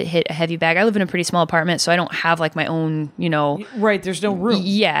try to hit a heavy bag. I live in a pretty small apartment, so I don't have like my own, Right, there's no room.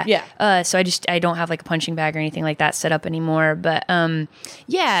 Yeah. Yeah. So I don't have like a punching bag or anything like that set up anymore. But so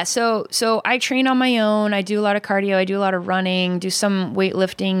I train on my own. I do a lot of cardio. I do a lot of running, do some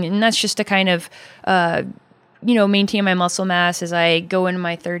weightlifting, and that's just to kind of maintain my muscle mass as I go into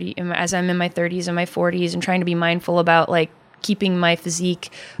my 30s, as I'm in my 30s and my 40s, and trying to be mindful about like keeping my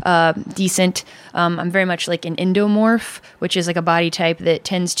physique decent. I'm very much like an endomorph, which is like a body type that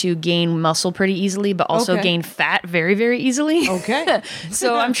tends to gain muscle pretty easily, but also gain fat very, very easily. Okay.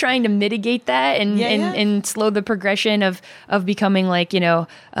 So I'm trying to mitigate that and slow the progression of becoming like, a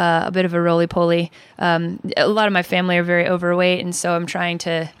bit of a roly-poly. A lot of my family are very overweight, and so I'm trying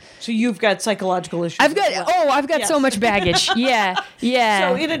to... So you've got psychological issues. I've got so much baggage. Yeah.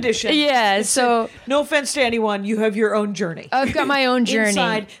 So in addition, so no offense to anyone, you have your own journey. I've got my own journey.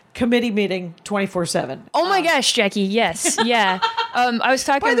 Inside committee meeting 24/7. Oh my gosh, Jackie, yes. Yeah. I was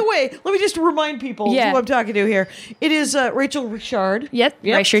talking... By the way, let me just remind people who I'm talking to here. It is Rachel Ryszard. Yep.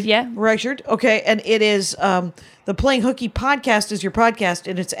 Ryszard, yeah. Ryszard, okay. And it is... the Playing Hooky podcast is your podcast,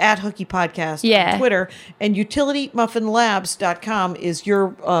 and it's at Hooky Podcast on Twitter. And utilitymuffinlabs.com is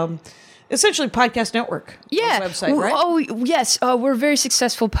your essentially podcast network. Website, right? Oh, yes. We're a very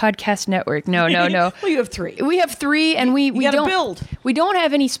successful podcast network. No. Well, you have 3. We have 3, and we gotta don't build. We don't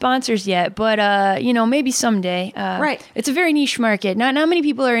have any sponsors yet, but maybe someday. Right. It's a very niche market. Not many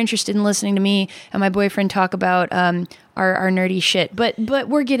people are interested in listening to me and my boyfriend talk about our nerdy shit, but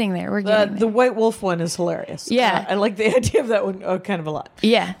we're getting there. We're getting there. The White Wolf one is hilarious. Yeah. I like the idea of that one kind of a lot.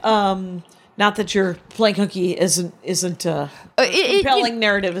 Yeah. Not that your playing hooky isn't a compelling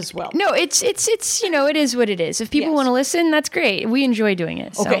narrative as well. No, it's it is what it is. If people want to listen, that's great. We enjoy doing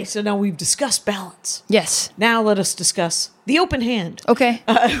it. So. Okay, so now we've discussed balance. Yes. Now let us discuss the open hand. Okay.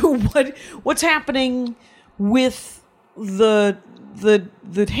 What's happening with the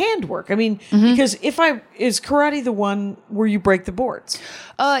handwork? I mean, because is karate the one where you break the boards?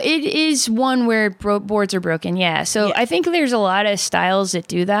 It is one where boards are broken. Yeah. So I think there's a lot of styles that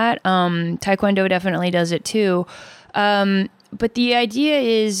do that. Taekwondo definitely does it too. But the idea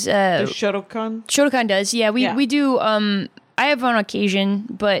is The Shotokan? Shotokan does. Yeah. We do. I have on occasion,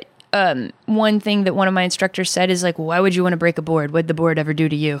 but one thing that one of my instructors said is like, why would you want to break a board? What'd the board ever do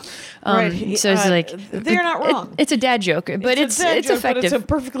to you? Right. So it's like, they're not wrong. It's a dad joke, but it's effective. But it's a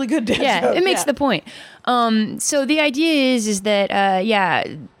perfectly good dad joke. Yeah, it makes the point. So the idea is that,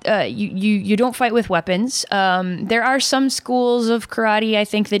 you don't fight with weapons. There are some schools of karate, I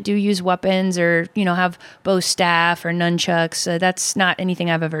think, that do use weapons or, have bow staff or nunchucks. That's not anything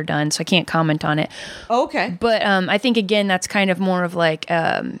I've ever done, so I can't comment on it. Okay. But I think, again, that's kind of more of like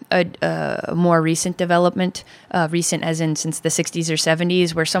a more recent development, recent as in since the 60s or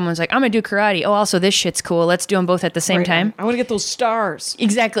 70s, where someone's like, I'm going to do karate. Oh, also this shit's cool. Let's do them both at the same time. I want to get those stars.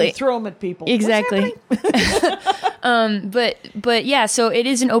 Exactly. And throw them at people. Exactly. But yeah, so it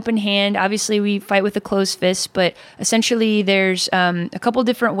is an open hand. Obviously, we fight with a closed fist, but essentially there's a couple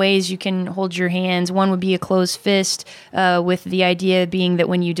different ways you can hold your hands. One would be a closed fist, with the idea being that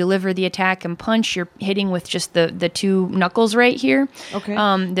when you deliver the attack and punch, you're hitting with just the 2 knuckles right here. Okay.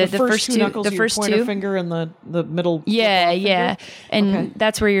 The first two knuckles, the first pointer 2 finger and the middle. Yeah. And Okay.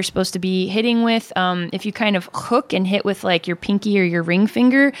 that's where you're supposed to be hitting with. If you kind of hook and hit with like your pinky or your ring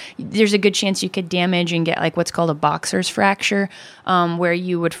finger, there's a good chance you could damage and get like what's called a boxer's fracture, where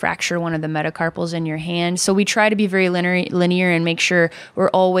you would fracture one of the metacarpals in your hand. So we try to be very linear and make sure we're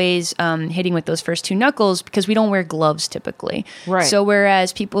always hitting with those first 2 knuckles because we don't wear gloves typically. Right. So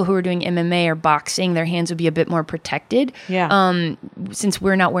whereas people who are doing MMA or boxing, their hands would be a bit more protected. Yeah. Since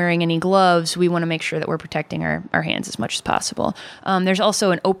we're not wearing any gloves, we want to make sure that we're protecting our hands as much as possible. There's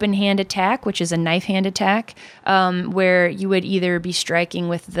also an open hand attack, which is a knife hand attack, where you would either be striking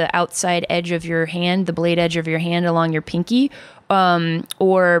with the outside edge of your hand, the blade edge of your hand along your pinky,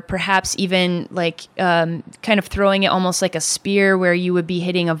 or perhaps even like kind of throwing it almost like a spear where you would be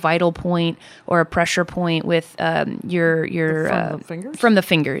hitting a vital point or a pressure point with your From the fingers? From the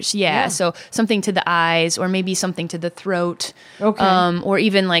fingers, yeah. So something to the eyes or maybe something to the throat. Okay. Or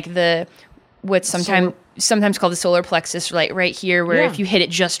even like what's sometimes called the solar plexus, right here, where if you hit it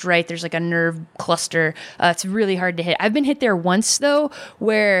just right, there's like a nerve cluster. It's really hard to hit. I've been hit there once though,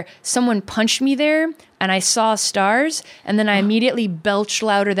 where someone punched me there and I saw stars, and then I immediately belched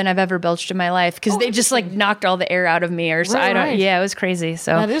louder than I've ever belched in my life because they just like knocked all the air out of me, or so I don't. Right. Yeah, it was crazy.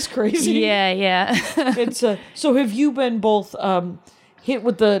 So that is crazy. Yeah. It's so have you been both hit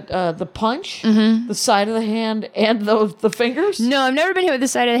with the punch, the side of the hand, and the fingers? No, I've never been hit with the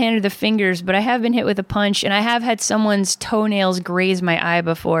side of the hand or the fingers, but I have been hit with a punch, and I have had someone's toenails graze my eye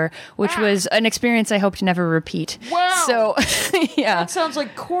before, which was an experience I hope to never repeat. Wow. So, yeah. That sounds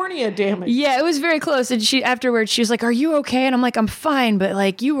like cornea damage. Yeah, it was very close. And afterwards, she was like, "Are you okay?" And I'm like, "I'm fine," but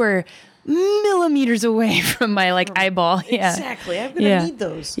like you were millimeters away from my like eyeball. Yeah, exactly. I'm gonna need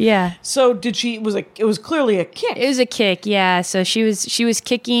those. Yeah. So did she? It was clearly a kick. It was a kick. Yeah. So she was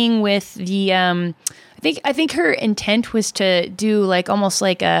kicking with the. I think her intent was to do like almost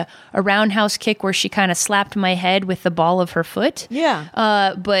like a roundhouse kick where she kind of slapped my head with the ball of her foot.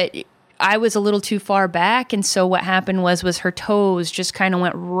 Yeah. But I was a little too far back, and so what happened was her toes just kind of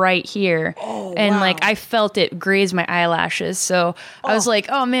went right here, and like I felt it graze my eyelashes. So I was like,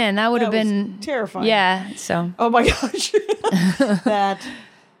 "Oh man, that would have been terrifying." Yeah. So. Oh my gosh, that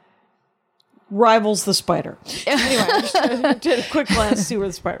rivals the spider. Anyway, I did a quick glance to see where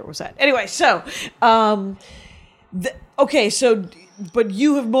the spider was at. Anyway, so okay, so. But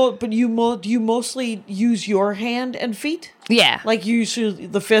you you mostly use your hand and feet? Yeah. Like you use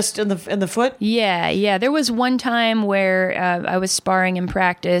the fist and the foot? Yeah. There was one time where I was sparring in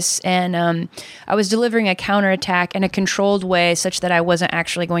practice, and I was delivering a counterattack in a controlled way such that I wasn't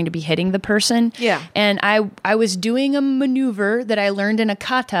actually going to be hitting the person. Yeah. And I was doing a maneuver that I learned in a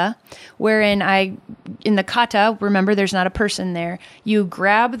kata, wherein I in the kata, remember there's not a person there. You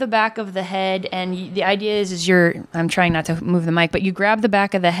grab the back of the head, and the idea is I'm trying not to move the mic, but you grab the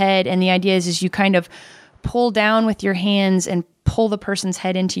back of the head, and the idea is you kind of pull down with your hands and pull the person's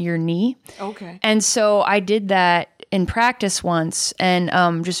head into your knee. Okay. And so I did that in practice once,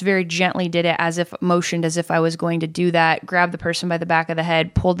 and just very gently did it motioned as if I was going to do that, grab the person by the back of the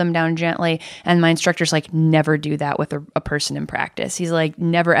head, pulled them down gently. And my instructor's like, never do that with a person in practice. He's like,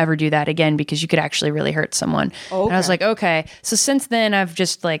 never ever do that again, because you could actually really hurt someone. Okay. And I was like, okay. So since then I've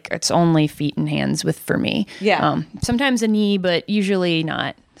just like, it's only feet and hands for me. Yeah. Sometimes a knee, but usually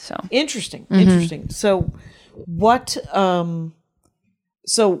not. So Interesting. So what, what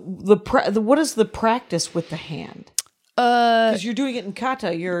is the practice with the hand? Because you're doing it in kata.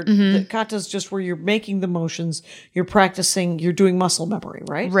 The kata is just where you're making the motions. You're practicing. You're doing muscle memory,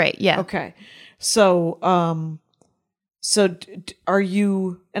 right? Right. Yeah. Okay. So, are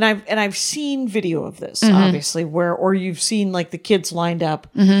you? And I've seen video of this, obviously, or you've seen like the kids lined up.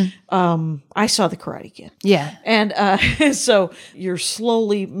 I saw the Karate Kid. Yeah. And so you're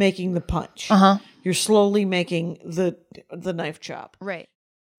slowly making the punch. You're slowly making the knife chop. Right.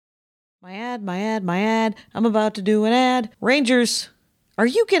 My ad. I'm about to do an ad. Rangers, are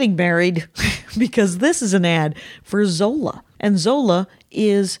you getting married? Because this is an ad for Zola. And Zola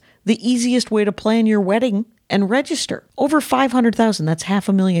is the easiest way to plan your wedding and register. Over 500,000, that's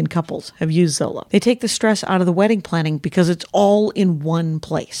 500,000 couples have used Zola. They take the stress out of the wedding planning because it's all in one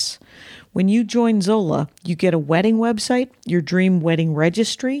place. When you join Zola, you get a wedding website, your dream wedding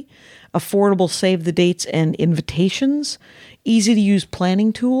registry, affordable save the dates and invitations, easy to use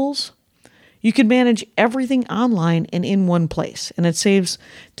planning tools. You can manage everything online and in one place, and it saves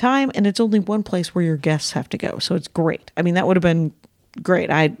time, and it's only one place where your guests have to go. So it's great. I mean, that would have been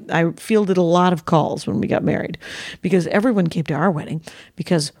great. I fielded a lot of calls when we got married because everyone came to our wedding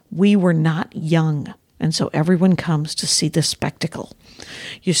because we were not young. And so everyone comes to see the spectacle.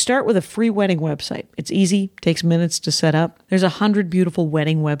 You start with a free wedding website. It's easy, takes minutes to set up. There's 100 beautiful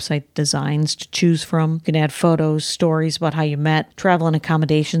wedding website designs to choose from. You can add photos, stories about how you met, travel and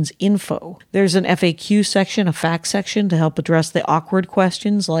accommodations info. There's an FAQ section, a fact section to help address the awkward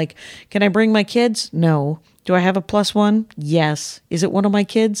questions like, can I bring my kids? No. Do I have a +1? Yes. Is it one of my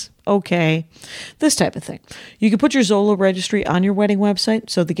kids? Okay. This type of thing. You can put your Zola registry on your wedding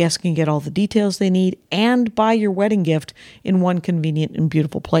website so the guests can get all the details they need and buy your wedding gift in one convenient and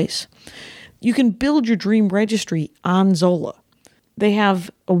beautiful place. You can build your dream registry on Zola. They have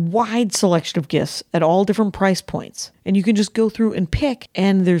a wide selection of gifts at all different price points. And you can just go through and pick,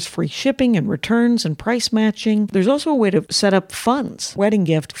 and there's free shipping and returns and price matching. There's also a way to set up funds, wedding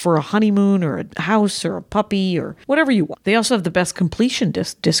gift for a honeymoon or a house or a puppy or whatever you want. They also have the best completion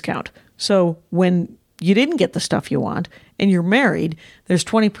discount. So when you didn't get the stuff you want and you're married, there's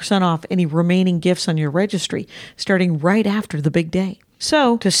 20% off any remaining gifts on your registry starting right after the big day.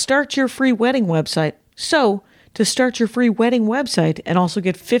 So to start your free wedding website and also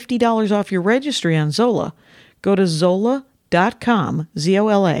get $50 off your registry on Zola, go to zola.com,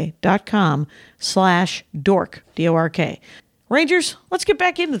 ZOLA.com/dork, DORK. Rangers, let's get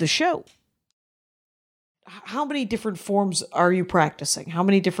back into the show. How many different forms are you practicing? How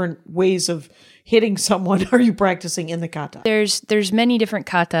many different ways of hitting someone are you practicing in the kata? There's many different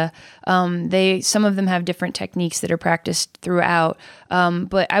kata. Some of them have different techniques that are practiced throughout.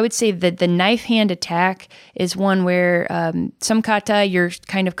 But I would say that the knife hand attack is one where some kata you're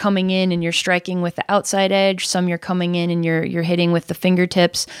kind of coming in and you're striking with the outside edge. Some you're coming in and you're hitting with the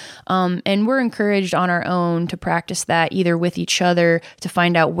fingertips. And we're encouraged on our own to practice that either with each other to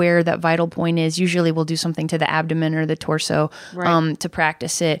find out where that vital point is. Usually we'll do something to the abdomen or the torso to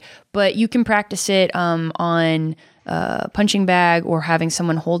practice it. But you can practice it on a punching bag or having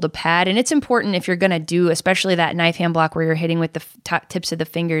someone hold a pad. And it's important if you're going to do, especially that knife hand block where you're hitting with the tips of the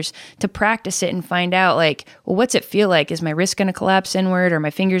fingers, to practice it and find out like, well, what's it feel like? Is my wrist going to collapse inward or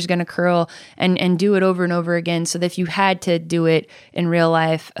my fingers going to curl? And do it over and over again so that if you had to do it in real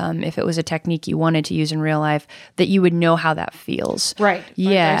life, if it was a technique you wanted to use in real life, that you would know how that feels. Right.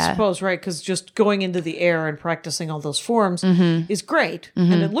 Yeah. I suppose, right? Because just going into the air and practicing all those forms is great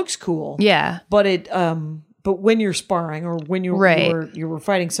and it looks cool. Yeah. But but when you're sparring or when you were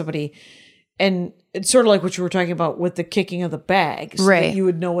fighting somebody, and it's sort of like what you were talking about with the kicking of the bag, so that you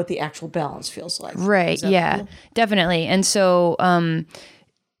would know what the actual balance feels like. Right. Yeah, cool? Definitely. And so,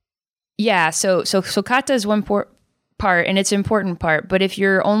 so kata is one part, and it's an important part. But if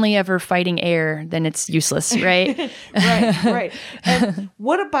you're only ever fighting air, then it's useless, right? Right. And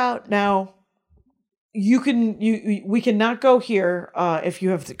what about now? we can not go here if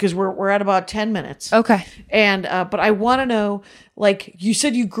you have, because we're at about 10 minutes. Okay. And but I want to know, like you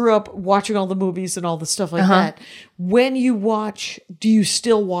said, you grew up watching all the movies and all the stuff like that. When you watch, do you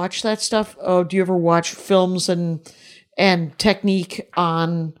still watch that stuff? Do you ever watch films and technique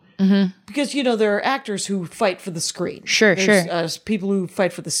on? Because there are actors who fight for the screen. Sure. People who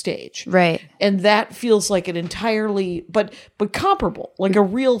fight for the stage. Right. And that feels like an entirely, but comparable, like a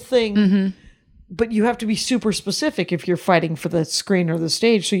real thing. But you have to be super specific if you're fighting for the screen or the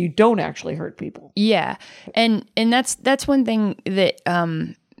stage, so you don't actually hurt people. Yeah, and that's one thing that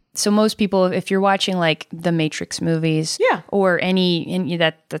so most people, if you're watching like the Matrix movies, or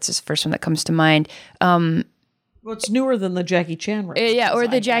that's the first one that comes to mind. Well, it's newer than the Jackie Chan, right? Or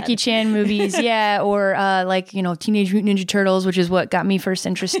the Jackie Chan movies, or like Teenage Mutant Ninja Turtles, which is what got me first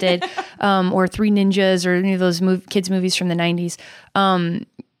interested, or Three Ninjas, or any of those kids movies from the 90s.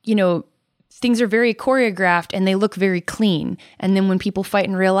 Things are very choreographed and they look very clean. And then when people fight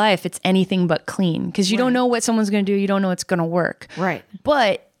in real life, it's anything but clean because you don't know what someone's going to do. You don't know what's going to work. Right.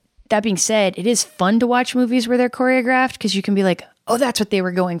 But that being said, it is fun to watch movies where they're choreographed because you can be like, oh, that's what they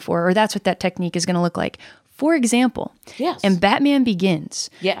were going for, or that's what that technique is going to look like. For example, in Batman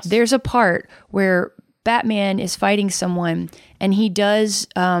Begins, there's a part where Batman is fighting someone and he does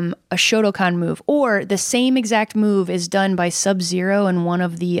a Shotokan move, or the same exact move is done by Sub-Zero in one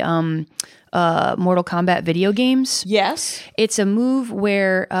of the Mortal Kombat video games. Yes. It's a move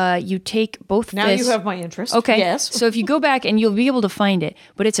where you take both fists. Now you have my interest. Okay. Yes. So if you go back and you'll be able to find it,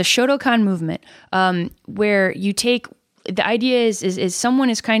 but it's a Shotokan movement where you take, the idea is someone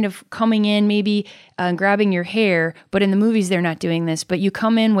is kind of coming in, maybe grabbing your hair, but in the movies they're not doing this. But you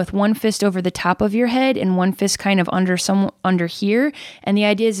come in with one fist over the top of your head and one fist kind of under here, and the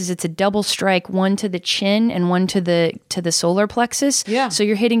idea is it's a double strike, one to the chin and one to the solar plexus. Yeah. So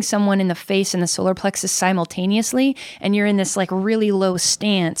you're hitting someone in the face and the solar plexus simultaneously, and you're in this like really low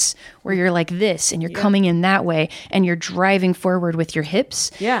stance where you're like this, and you're coming in that way, and you're driving forward with your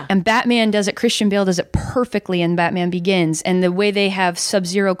hips. Yeah. And Batman does it. Christian Bale does it perfectly in Batman Begins, and the way they have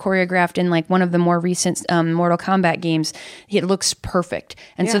Sub-Zero choreographed in like one of the more recent Mortal Kombat games, it looks perfect.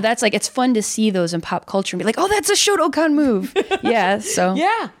 And so that's like, it's fun to see those in pop culture and be like, oh, that's a Shotokan move. So.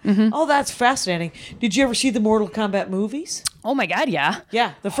 Yeah. Oh, that's fascinating. Did you ever see the Mortal Kombat movies? Oh my God, yeah.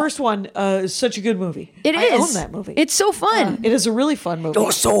 Yeah. The first one is such a good movie. It is. I own that movie. It's so fun. It is a really fun movie.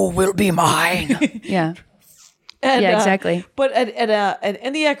 Your soul will be mine. Yeah. And, yeah, exactly. But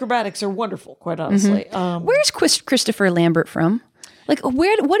and the acrobatics are wonderful, quite honestly. Where's Christopher Lambert from? Like,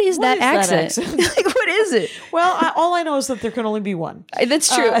 what is that accent? Like, what is it? Well, all I know is that there can only be one.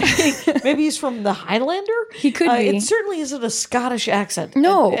 That's true. I think maybe he's from the Highlander. He could be. It certainly isn't a Scottish accent.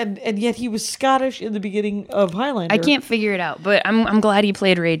 No. And yet he was Scottish in the beginning of Highlander. I can't figure it out, but I'm glad he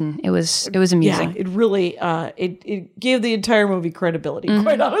played Raiden. It was amusing. Yeah, it really it gave the entire movie credibility,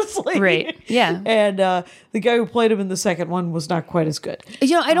 quite honestly. Right. Yeah. And the guy who played him in the second one was not quite as good.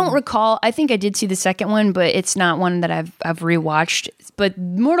 I don't recall. I think I did see the second one, but it's not one that I've rewatched. But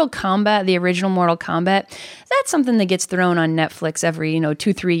Mortal Kombat, the original Mortal Kombat, that's something that gets thrown on Netflix every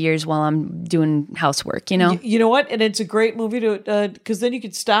 2-3 years while I'm doing housework. You know what? And it's a great movie to because then you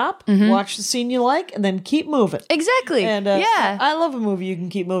could stop, watch the scene you like, and then keep moving. Exactly. And I love a movie you can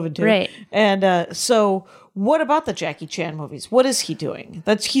keep moving to. Right. And so. What about the Jackie Chan movies? What is he doing?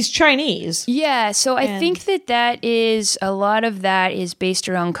 He's Chinese. Yeah, so I think that is a lot of that is based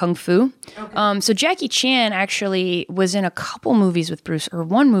around kung fu. Okay. So Jackie Chan actually was in a couple movies with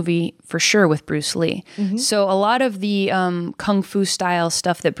one movie for sure with Bruce Lee. Mm-hmm. So a lot of the kung fu style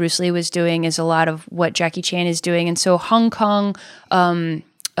stuff that Bruce Lee was doing is a lot of what Jackie Chan is doing. And so Hong Kong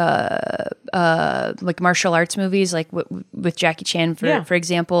like martial arts movies, like with Jackie Chan, for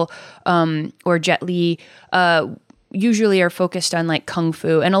example, or Jet Li, usually are focused on like kung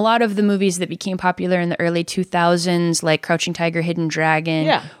fu. And a lot of the movies that became popular in the early 2000s, like Crouching Tiger, Hidden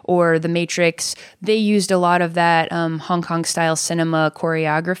Dragon, or The Matrix, they used a lot of that Hong Kong style cinema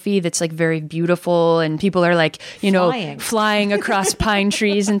choreography that's like very beautiful, and people are like flying across pine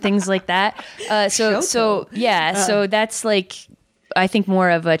trees and things like that. So that's like, I think more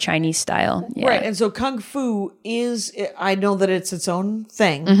of a Chinese style. Yeah. Right. And so Kung Fu I know that it's its own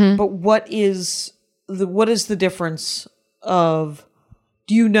thing, but what is the difference of,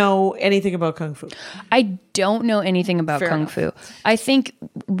 do you know anything about Kung Fu? I don't know anything about Kung Fu. I think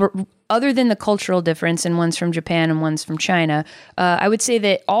other than the cultural difference, and one's from Japan and one's from China, I would say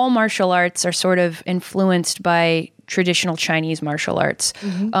that all martial arts are sort of influenced by traditional Chinese martial arts.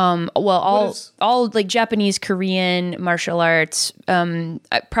 All like Japanese, Korean martial arts,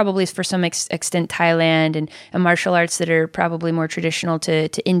 probably for some extent Thailand, and martial arts that are probably more traditional to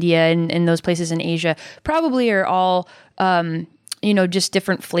India and those places in Asia probably are all just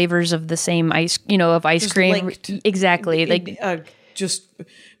different flavors of the same ice cream. Linked. Exactly. Just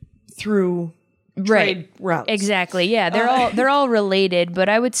through trade routes. Exactly. Yeah. They're all related, but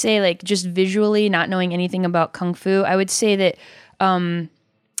I would say like just visually, not knowing anything about Kung Fu, I would say that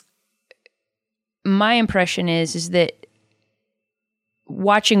my impression is that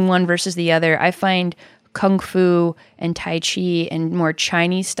watching one versus the other, I find Kung Fu and Tai Chi and more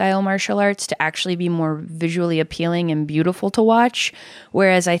Chinese style martial arts to actually be more visually appealing and beautiful to watch.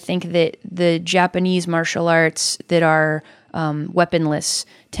 Whereas I think that the Japanese martial arts that are weaponless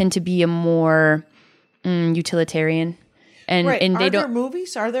tend to be a more utilitarian. And they there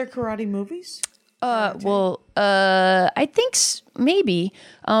movies? Are there karate movies? I think maybe.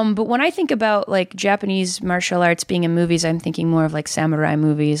 But when I think about like Japanese martial arts being in movies, I'm thinking more of like samurai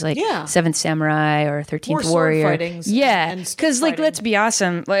movies, like Seventh Samurai or 13th Warrior. Fightings because like let's be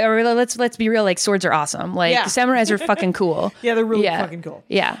awesome, like, or let's be real, like swords are awesome. Like samurais are fucking cool. Yeah, they're really fucking cool.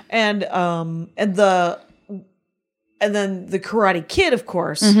 Yeah, and then the Karate Kid, of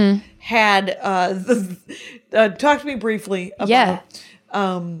course, had talk to me briefly about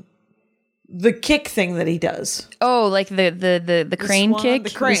the kick thing that he does. Oh, like the crane swan, kick? The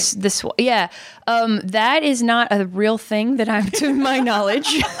crane. Yeah. That is not a real thing that I'm to my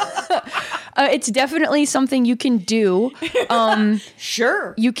knowledge. It's definitely something you can do.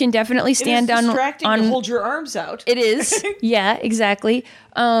 Sure. You can definitely stand it is distracting to hold your arms out. It is. Yeah, exactly.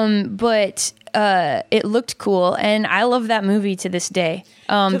 But it looked cool, and I love that movie to this day.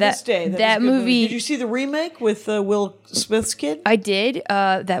 That movie. Did you see the remake with Will Smith's kid? I did.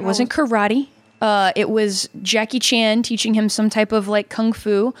 That wasn't karate. It was Jackie Chan teaching him some type of like kung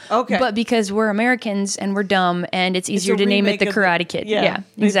fu. Okay. But because we're Americans and we're dumb, and it's easier to name it the Karate Kid. Yeah,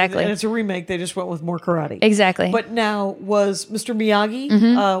 exactly. And it's a remake. They just went with more karate. Exactly. But now, was Mr.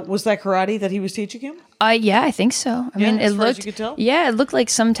 Miyagi, was that karate that he was teaching him? Yeah, I think so. I mean, it looked. As you could tell? Yeah, it looked like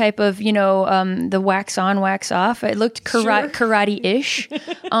some type of the wax on, wax off. It looked karate-ish.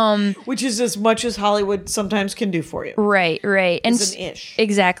 Which is as much as Hollywood sometimes can do for you. Right. And it's an ish.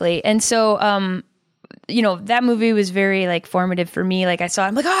 Exactly. And so, that movie was very like formative for me. Like I saw it,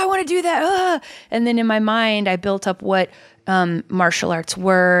 I'm like, oh, I want to do that. And then in my mind, I built up what martial arts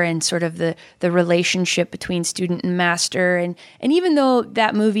were and sort of the relationship between student and master. And even though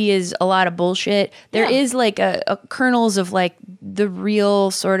that movie is a lot of bullshit, there is like a kernels of like the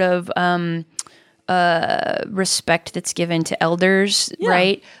real sort of respect that's given to elders,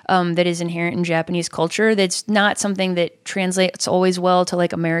 right? That is inherent in Japanese culture. That's not something that translates always well to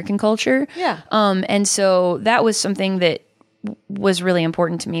like American culture. Yeah. And so that was something that was really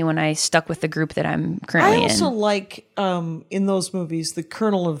important to me when I stuck with the group that I'm currently in. I also like in those movies the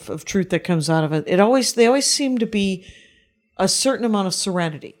kernel of truth that comes out of it. They always seem to be a certain amount of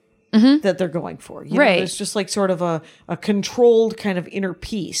serenity that they're going for. You know, there's just like sort of a controlled kind of inner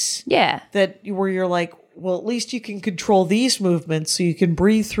peace. Yeah. Where you're like, well, at least you can control these movements so you can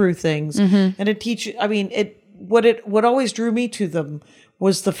breathe through things. And it teaches, I mean, what always drew me to them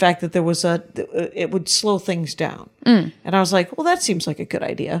was the fact that it would slow things down. And I was like, well, that seems like a good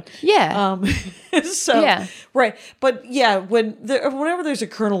idea. Yeah. Right. But yeah, whenever there's a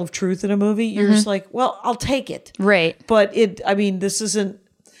kernel of truth in a movie, you're just like, well, I'll take it. Right. But this isn't,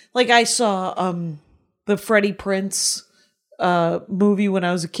 like I saw the Freddie Prinze movie when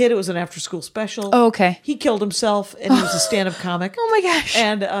I was a kid. It was an after-school special. Oh, okay. He killed himself, and he was a stand-up comic. Oh my gosh.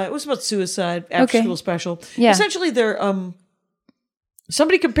 And it was about suicide, after-school special. Yeah. Essentially, they're...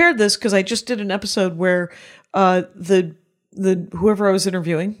 somebody compared this, because I just did an episode where the whoever I was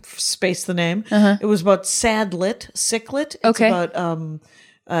interviewing, spaced the name, it was about Sicklit. It's about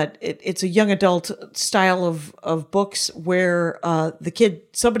it's a young adult style of books where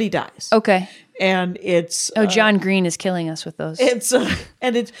somebody dies. Okay. And it's John Green is killing us with those. It's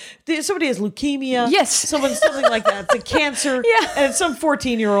somebody has leukemia. Yes. Something like that. It's a cancer. Yeah. And it's some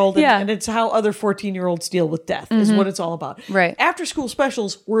 14-year-old. And it's how other 14-year-olds deal with death is what it's all about. Right. After school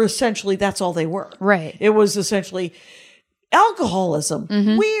specials were essentially, that's all they were. Right. It was essentially alcoholism.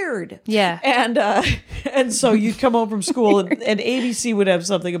 Weird. Yeah. And so you'd come home from school and ABC would have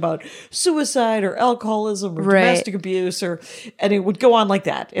something about suicide or alcoholism or domestic abuse and it would go on like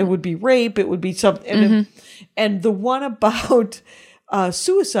that. It would be rape. It would be something. And the one about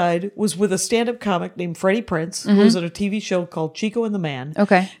suicide was with a stand-up comic named Freddie Prinze, who was on a TV show called Chico and the Man.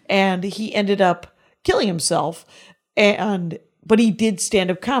 Okay. And he ended up killing himself but he did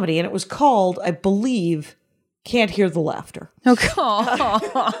stand-up comedy, and it was called, I believe, can't hear the laughter. Okay.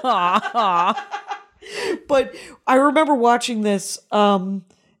 But I remember watching this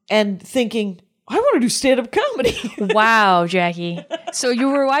and thinking, I want to do stand-up comedy. Wow, Jackie. So you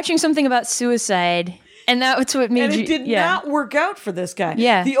were watching something about suicide, and that's what made and you... it did not work out for this guy.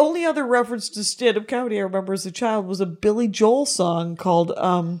 Yeah. The only other reference to stand-up comedy I remember as a child was a Billy Joel song called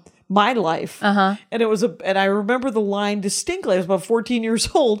My Life. And it was and I remember the line distinctly. I was about 14 years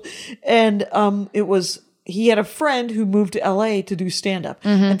old, and it was, he had a friend who moved to LA to do stand-up,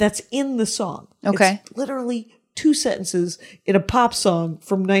 and that's in the song. Okay. It's literally 2 sentences in a pop song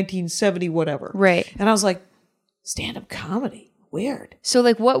from 1970 whatever. Right. And I was like, stand-up comedy, weird. So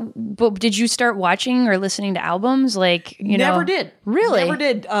like but did you start watching or listening to albums? Like, you know? Never did. Really? Never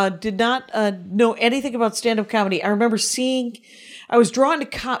did. Did not know anything about stand-up comedy. I remember I was drawn to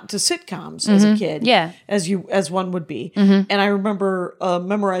sitcoms as a kid. Yeah. As one would be. And I remember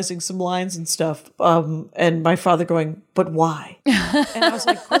memorizing some lines and stuff. And my father going, but why? And I was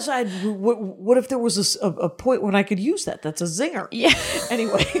like, what if there was a point when I could use that? That's a zinger. Yeah.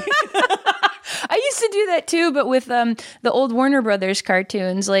 Anyway. I used to do that too, but with the old Warner Brothers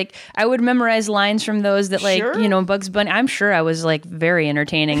cartoons. Like, I would memorize lines from those that, like, Sure. you know, Bugs Bunny. I'm sure I was like very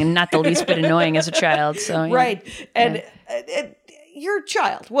entertaining and not the least bit annoying as a child. So yeah. Right. And you're a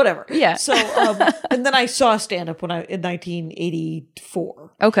child, whatever. Yeah. So, and then I saw stand-up in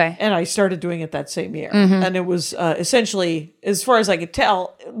 1984. Okay. And I started doing it that same year. And it was essentially, as far as I could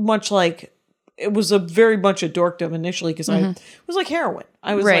tell, much like, it was very much a dorkdom initially because I was like heroin.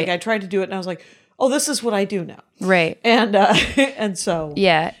 I was Right. like, I tried to do it and I was like, oh, this is what I do now. Right. And and so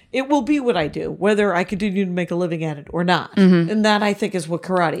Yeah. it will be what I do, whether I continue to make a living at it or not. And that, I think, is what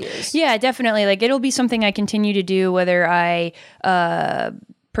karate is. Yeah, definitely. Like, it'll be something I continue to do, whether I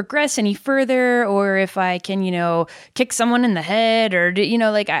progress any further or if I can, you know, kick someone in the head or, you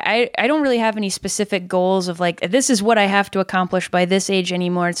know, like I don't really have any specific goals of like, this is what I have to accomplish by this age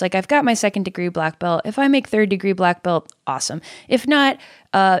anymore. It's like, I've got my 2nd degree black belt. If I make 3rd degree black belt, awesome. If not,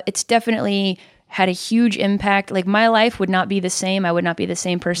 it's definitely had a huge impact. Like, my life would not be the same. I would not be the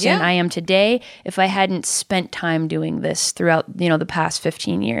same person I am today if I hadn't spent time doing this throughout, you know, the past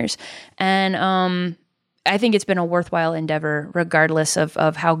 15 years. And, I think it's been a worthwhile endeavor, regardless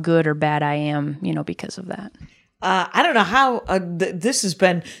of how good or bad I am, you know, because of that. I don't know how this has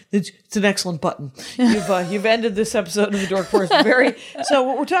been. It's an excellent button. You've ended this episode of the Dork Forest So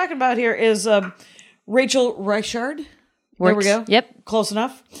what we're talking about here is Rachel Ryszard. There we go. Yep. Close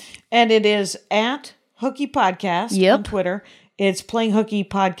enough. And it is at Hooky Podcast on Twitter. It's Playing Hooky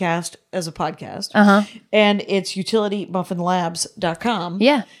Podcast as a podcast. And it's utilitymuffinlabs.com.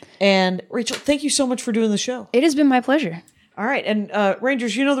 Yeah. And Rachel, thank you so much for doing the show. It has been my pleasure. All right. And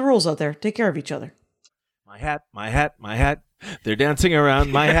Rangers, you know the rules out there. Take care of each other. My hat, my hat, my hat. They're dancing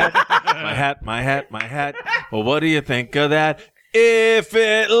around my hat. My hat, my hat, my hat. Well, what do you think of that? If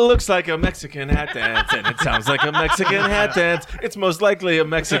it looks like a Mexican hat dance and it sounds like a Mexican hat dance, it's most likely a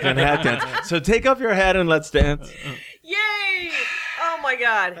Mexican hat dance. So take off your hat and let's dance. Yay! Oh my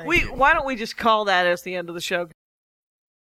God. Why don't we just call that as the end of the show?